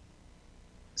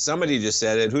 Somebody just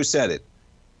said it. Who said it?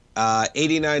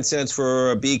 89 cents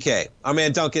for a BK. Our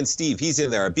man Duncan Steve, he's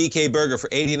in there. A BK burger for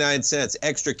 89 cents.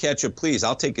 Extra ketchup, please.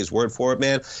 I'll take his word for it,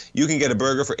 man. You can get a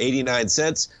burger for 89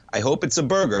 cents. I hope it's a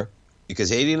burger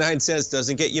because 89 cents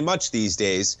doesn't get you much these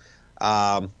days.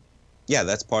 Yeah,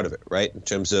 that's part of it, right? In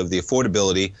terms of the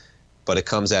affordability, but it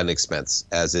comes at an expense,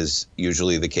 as is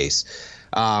usually the case.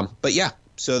 But yeah,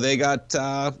 so they got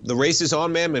the race is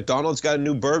on, man. McDonald's got a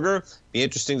new burger. Be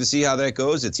interesting to see how that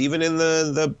goes. It's even in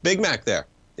the Big Mac there.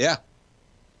 Yeah.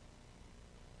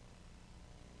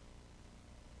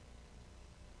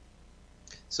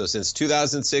 So since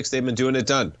 2006, they've been doing it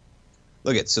done.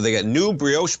 Look at, so they got new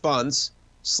brioche buns,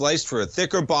 sliced for a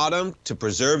thicker bottom to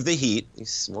preserve the heat. These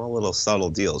small little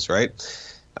subtle deals, right?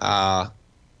 And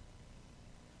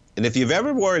if you've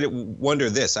ever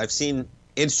wondered this, I've seen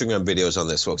Instagram videos on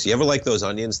this, folks. You ever like those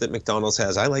onions that McDonald's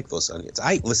has? I like those onions.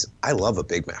 Listen, I love a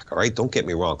Big Mac, all right? Don't get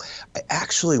me wrong. I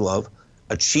actually love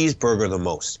a cheeseburger the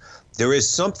most. There is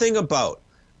something about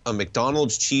a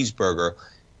McDonald's cheeseburger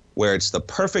where it's the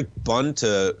perfect bun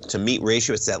to meat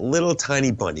ratio. It's that little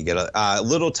tiny bun. You get a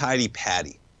little tiny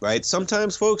patty, right?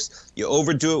 Sometimes, folks, you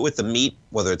overdo it with the meat,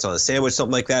 whether it's on a sandwich,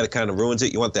 something like that. It kind of ruins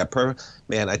it. You want that perfect.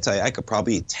 Man, I tell you, I could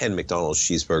probably eat 10 McDonald's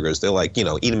cheeseburgers. They're like, eat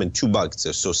them in 2 buckets.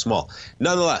 They're so small.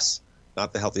 Nonetheless,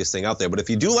 not the healthiest thing out there. But if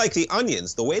you do like the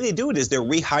onions, the way they do it is they're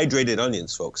rehydrated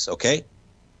onions, folks, okay?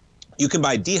 You can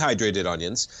buy dehydrated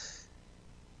onions,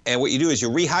 and what you do is you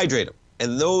rehydrate them,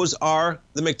 and those are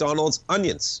the McDonald's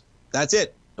onions. That's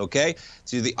it, okay?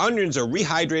 So the onions are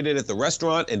rehydrated at the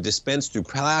restaurant and dispensed through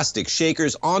plastic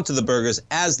shakers onto the burgers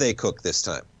as they cook this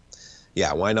time.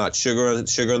 Yeah, why not? Sugar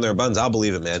in their buns. I'll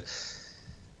believe it, man.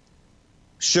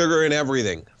 Sugar in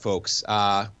everything, folks.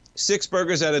 6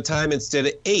 burgers at a time instead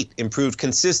of 8. Improved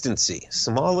consistency.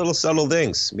 Small little subtle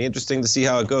things. Be interesting to see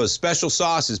how it goes. Special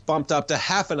sauce is bumped up to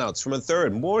 ½ ounce from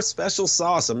 1/3. More special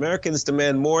sauce. Americans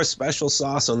demand more special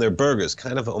sauce on their burgers.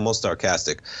 Kind of almost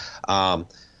sarcastic.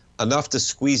 Enough to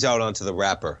squeeze out onto the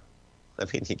wrapper. I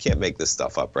mean, you can't make this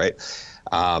stuff up, right?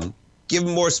 Give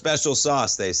them more special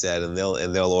sauce, they said, and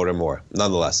they'll order more.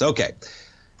 Nonetheless, okay.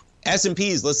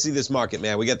 S&Ps, let's see this market,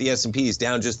 man. We got the S&Ps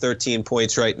down just 13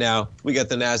 points right now. We got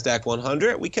the NASDAQ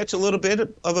 100. We catch a little bit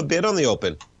of a bid on the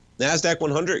open. NASDAQ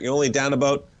 100, you're only down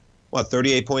about,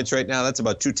 38 points right now. That's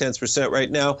about 0.2% right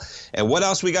now. And what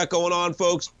else we got going on,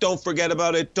 folks? Don't forget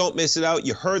about it. Don't miss it out.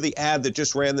 You heard the ad that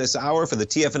just ran this hour for the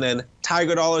TFNN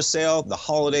Tiger Dollar sale, the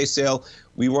holiday sale.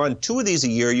 We run 2 of these a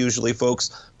year usually,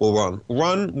 folks. We'll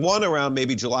run one around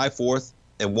maybe July 4th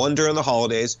and one during the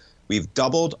holidays. We've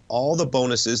doubled all the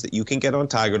bonuses that you can get on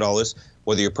Tiger Dollars,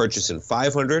 whether you're purchasing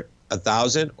 $500,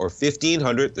 $1,000, or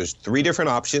 $1,500. There's 3 different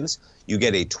options. You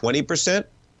get a 20%,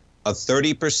 a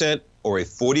 30%, or a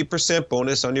 40%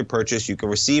 bonus on your purchase. You can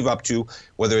receive up to,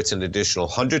 whether it's an additional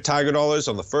 100 Tiger Dollars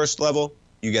on the first level,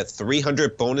 you get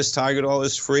 300 bonus Tiger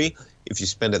Dollars free if you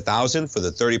spend 1,000 for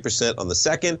the 30% on the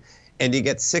second, and you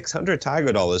get 600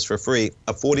 Tiger Dollars for free,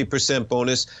 a 40%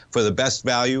 bonus for the best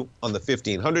value on the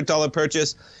 $1,500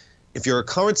 purchase. If you're a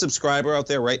current subscriber out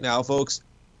there right now, folks,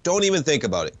 don't even think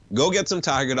about it. Go get some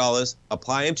Tiger Dollars,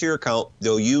 apply them to your account.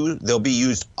 They'll be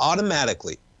used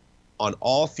automatically on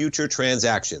all future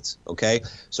transactions, okay?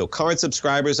 So current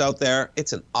subscribers out there,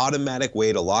 it's an automatic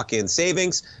way to lock in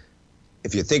savings.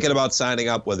 If you're thinking about signing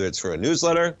up, whether it's for a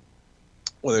newsletter,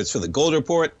 whether it's for the Gold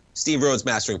Report, Steve Rhodes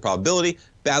Mastering Probability,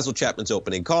 Basil Chapman's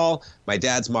Opening Call, my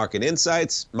dad's Market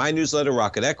Insights, my newsletter,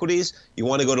 Rocket Equities. You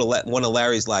want to go to one of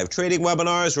Larry's live trading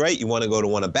webinars, right? You want to go to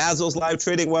one of Basil's live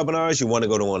trading webinars. You want to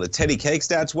go to one of Teddy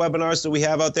Cakestat's webinars that we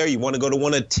have out there. You want to go to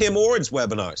one of Tim Ord's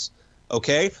webinars,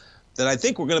 okay? That I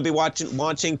think we're going to be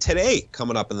launching today,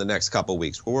 coming up in the next couple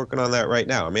weeks. We're working on that right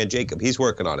now. Our man Jacob, he's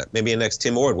working on it. Maybe a next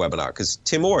Tim Ord webinar, because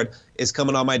Tim Ord is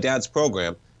coming on my dad's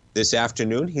program this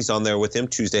afternoon. He's on there with him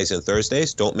Tuesdays and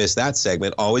Thursdays. Don't miss that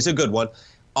segment. Always a good one.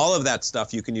 All of that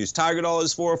stuff you can use Tiger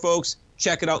Dollars for, folks.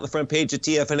 Check it out on the front page of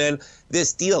TFNN.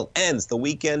 This deal ends the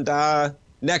weekend,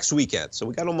 next weekend. So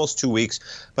we got almost 2 weeks.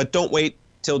 But don't wait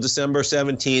till December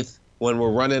 17th. When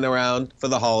we're running around for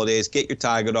the holidays. Get your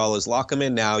Tiger Dollars, lock them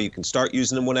in now. You can start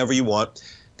using them whenever you want.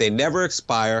 They never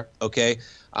expire, okay?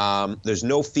 There's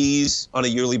no fees on a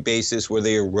yearly basis where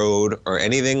they erode or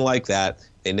anything like that.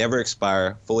 They never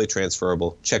expire, fully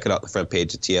transferable. Check it out on the front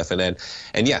page of TFNN.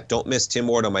 And yeah, don't miss Tim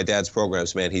Ward on my dad's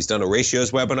programs, man. He's done a ratios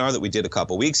webinar that we did a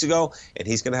couple weeks ago, and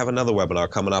he's going to have another webinar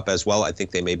coming up as well. I think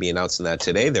they may be announcing that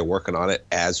today. They're working on it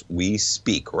as we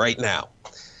speak right now.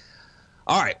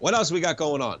 All right, what else we got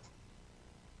going on?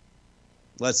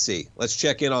 Let's see. Let's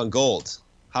check in on gold,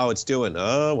 how it's doing.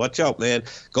 Watch out, man.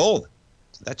 Gold.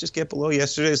 Did that just get below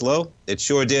yesterday's low? It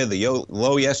sure did. The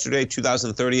low yesterday,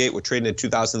 2038. We're trading at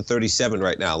 2037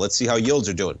 right now. Let's see how yields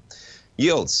are doing.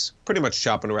 Yields pretty much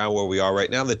chopping around where we are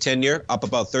right now. The 10-year up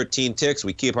about 13 ticks.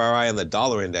 We keep our eye on the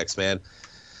dollar index, man.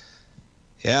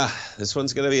 Yeah, this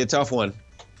one's going to be a tough one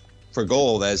for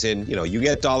gold, as in, you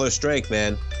get dollar strength,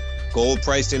 man. Gold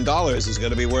priced in dollars is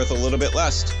going to be worth a little bit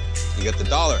less. You get the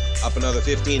dollar up another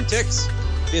 15 ticks,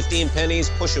 15 pennies,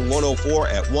 pushing 104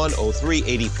 at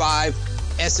 103.85.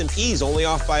 S&P's only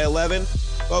off by 11.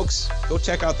 Folks, go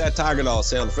check out that Tiger Dollar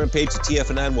sale on the front page of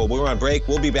TFNN. While we're on break,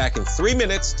 we'll be back in 3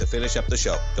 minutes to finish up the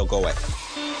show. Don't go away.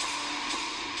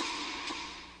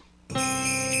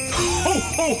 Ho,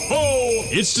 ho, ho!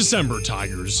 It's December,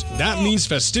 Tigers. That means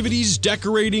festivities,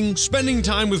 decorating, spending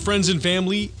time with friends and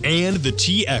family, and the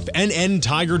TFNN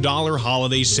Tiger Dollar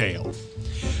Holiday Sale.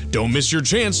 Don't miss your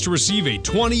chance to receive a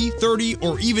 20, 30,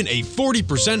 or even a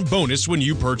 40% bonus when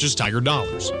you purchase Tiger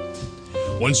Dollars.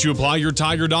 Once you apply your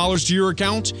Tiger Dollars to your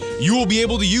account, you will be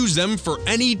able to use them for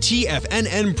any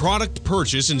TFNN product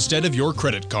purchase instead of your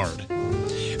credit card.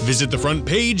 Visit the front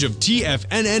page of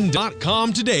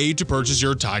TFNN.com today to purchase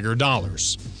your Tiger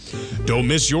Dollars. Don't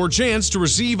miss your chance to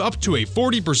receive up to a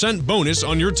 40% bonus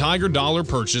on your Tiger Dollar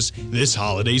purchase this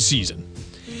holiday season.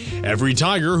 Every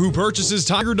Tiger who purchases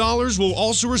Tiger Dollars will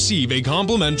also receive a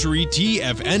complimentary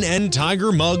TFNN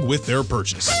Tiger mug with their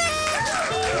purchase.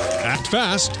 Act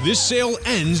fast, this sale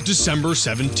ends December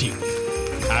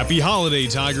 17th. Happy holiday,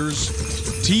 Tigers.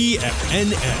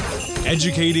 TFNN,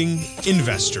 educating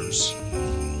investors.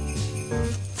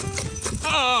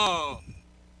 Oh!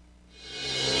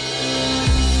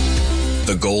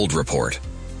 The Gold Report.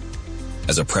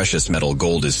 As a precious metal,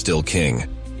 gold is still king.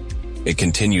 It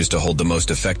continues to hold the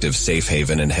most effective safe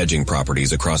haven and hedging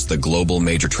properties across the global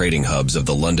major trading hubs of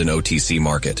the London OTC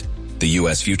market, the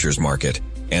U.S. futures market,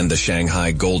 and the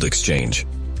Shanghai Gold Exchange.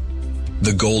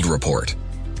 The Gold Report.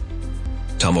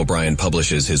 Tom O'Brien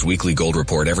publishes his weekly gold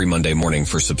report every Monday morning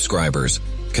for subscribers,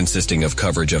 consisting of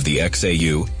coverage of the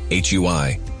XAU,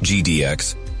 HUI,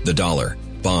 GDX, the dollar,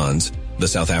 bonds, the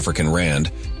South African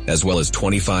rand, as well as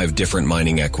 25 different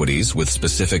mining equities with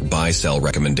specific buy-sell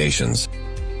recommendations.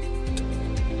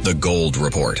 The Gold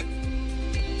Report.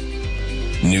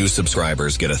 New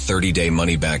subscribers get a 30-day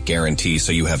money-back guarantee,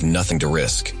 so you have nothing to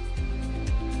risk.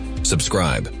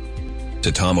 Subscribe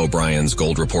to Tom O'Brien's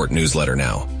Gold Report newsletter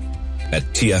now at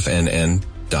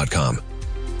TFNN.com.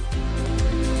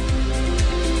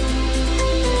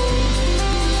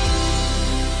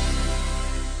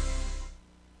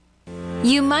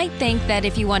 You might think that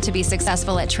if you want to be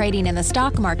successful at trading in the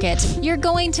stock market, you're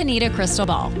going to need a crystal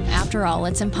ball. After all,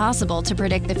 it's impossible to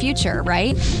predict the future,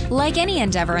 right? Like any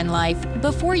endeavor in life,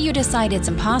 before you decide it's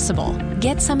impossible,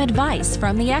 get some advice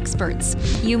from the experts.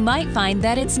 You might find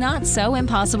that it's not so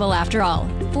impossible after all.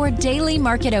 For daily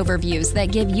market overviews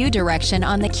that give you direction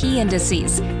on the key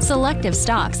indices, selective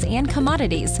stocks, and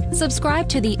commodities, subscribe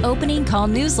to the Opening Call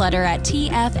newsletter at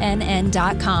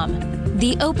TFNN.com.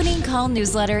 The Opening Call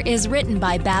newsletter is written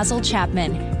by Basil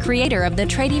Chapman, creator of the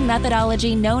trading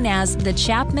methodology known as the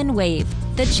Chapman Wave.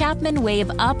 The Chapman Wave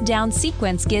up-down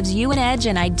sequence gives you an edge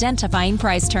in identifying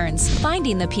price turns,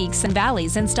 finding the peaks and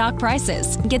valleys in stock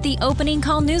prices. Get the Opening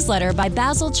Call newsletter by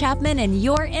Basil Chapman in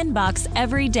your inbox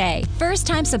every day.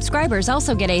 First-time subscribers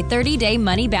also get a 30-day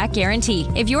money-back guarantee.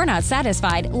 If you're not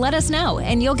satisfied, let us know,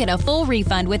 and you'll get a full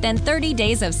refund within 30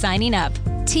 days of signing up.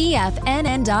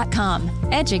 TFNN.com,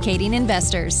 educating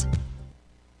investors.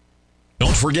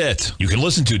 Don't forget, you can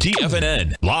listen to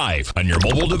TFNN live on your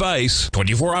mobile device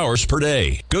 24 hours per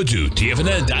day. Go to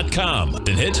TFNN.com,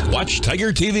 then hit Watch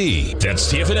Tiger TV.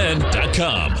 That's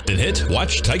TFNN.com, then hit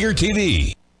Watch Tiger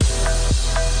TV.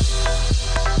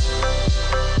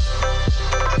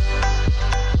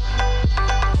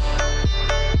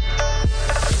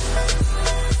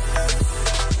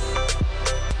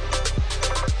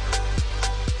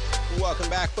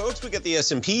 Folks, we get the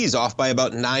S&Ps off by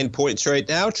about 9 points right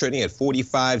now, trading at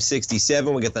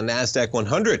 45.67. We get the NASDAQ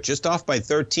 100 just off by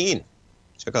 13.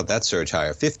 Check out that surge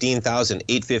higher,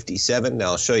 15,857.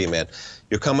 Now, I'll show you, man.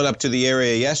 You're coming up to the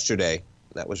area yesterday.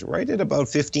 That was right at about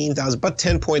 15,000, about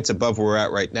 10 points above where we're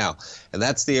at right now. And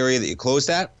that's the area that you closed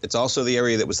at. It's also the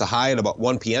area that was the high at about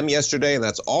 1 p.m. yesterday, and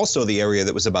that's also the area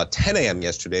that was about 10 a.m.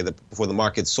 yesterday before the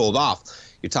market sold off.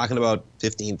 You're talking about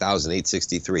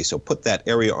 15,863. So put that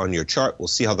area on your chart. We'll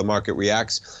see how the market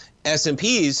reacts.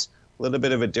 S&P's a little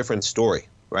bit of a different story,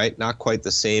 right? Not quite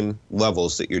the same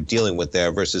levels that you're dealing with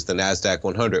there versus the NASDAQ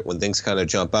 100 when things kind of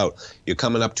jump out. You're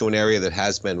coming up to an area that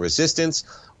has been resistance,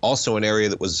 also an area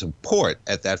that was support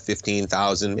at that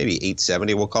 15,000, maybe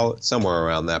 870, we'll call it, somewhere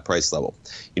around that price level.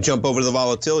 You jump over to the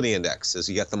volatility index as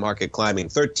you get the market climbing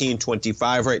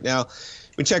 1325 right now.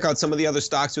 We check out some of the other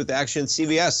stocks with action.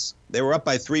 CVS, they were up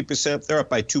by 3%. They're up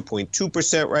by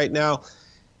 2.2% right now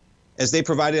as they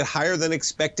provided higher than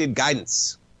expected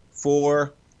guidance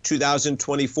for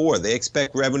 2024. They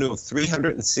expect revenue of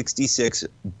 $366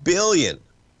 billion.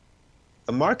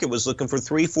 The market was looking for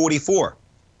 $344.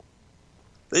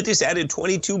 They just added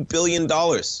 $22 billion.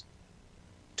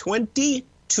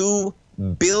 $22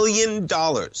 billion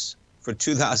for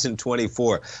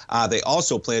 2024. They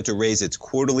also plan to raise its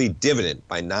quarterly dividend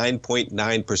by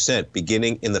 9.9%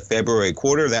 beginning in the February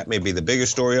quarter. That may be the bigger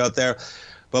story out there.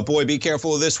 But boy, be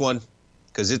careful of this one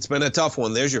because it's been a tough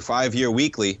one. There's your 5-year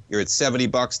weekly. You're at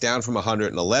 $70 down from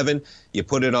 111. You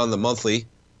put it on the monthly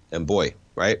and boy,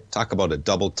 right? Talk about a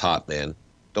double top, man.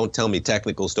 Don't tell me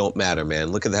technicals don't matter,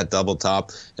 man. Look at that double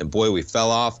top. And boy, we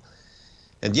fell off.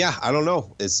 And yeah, I don't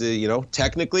know. It's,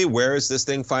 technically, where does this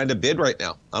thing find a bid right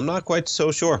now? I'm not quite so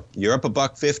sure. You're up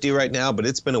 $1.50 right now, but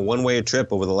it's been a one-way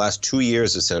trip over the last 2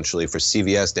 years, essentially, for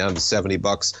CVS down to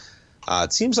 $70.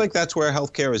 It seems like that's where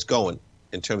healthcare is going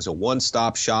in terms of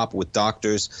one-stop shop with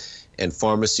doctors and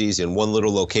pharmacies in one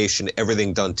little location,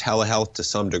 everything done telehealth to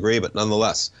some degree, but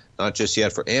nonetheless, not just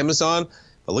yet for Amazon.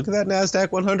 But look at that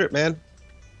NASDAQ 100, man.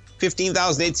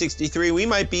 15,863. We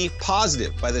might be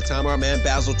positive by the time our man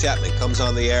Basil Chapman comes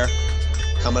on the air.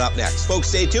 Coming up next. Folks,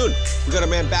 stay tuned. We got our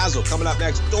man Basil coming up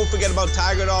next. Don't forget about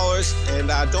Tiger Dollars. And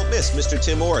don't miss Mr.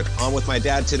 Tim Ord on with my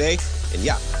dad today. And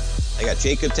yeah, I got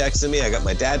Jacob texting me. I got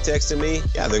my dad texting me.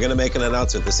 Yeah, they're going to make an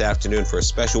announcement this afternoon for a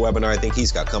special webinar I think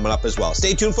he's got coming up as well.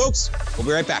 Stay tuned, folks. We'll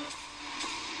be right back.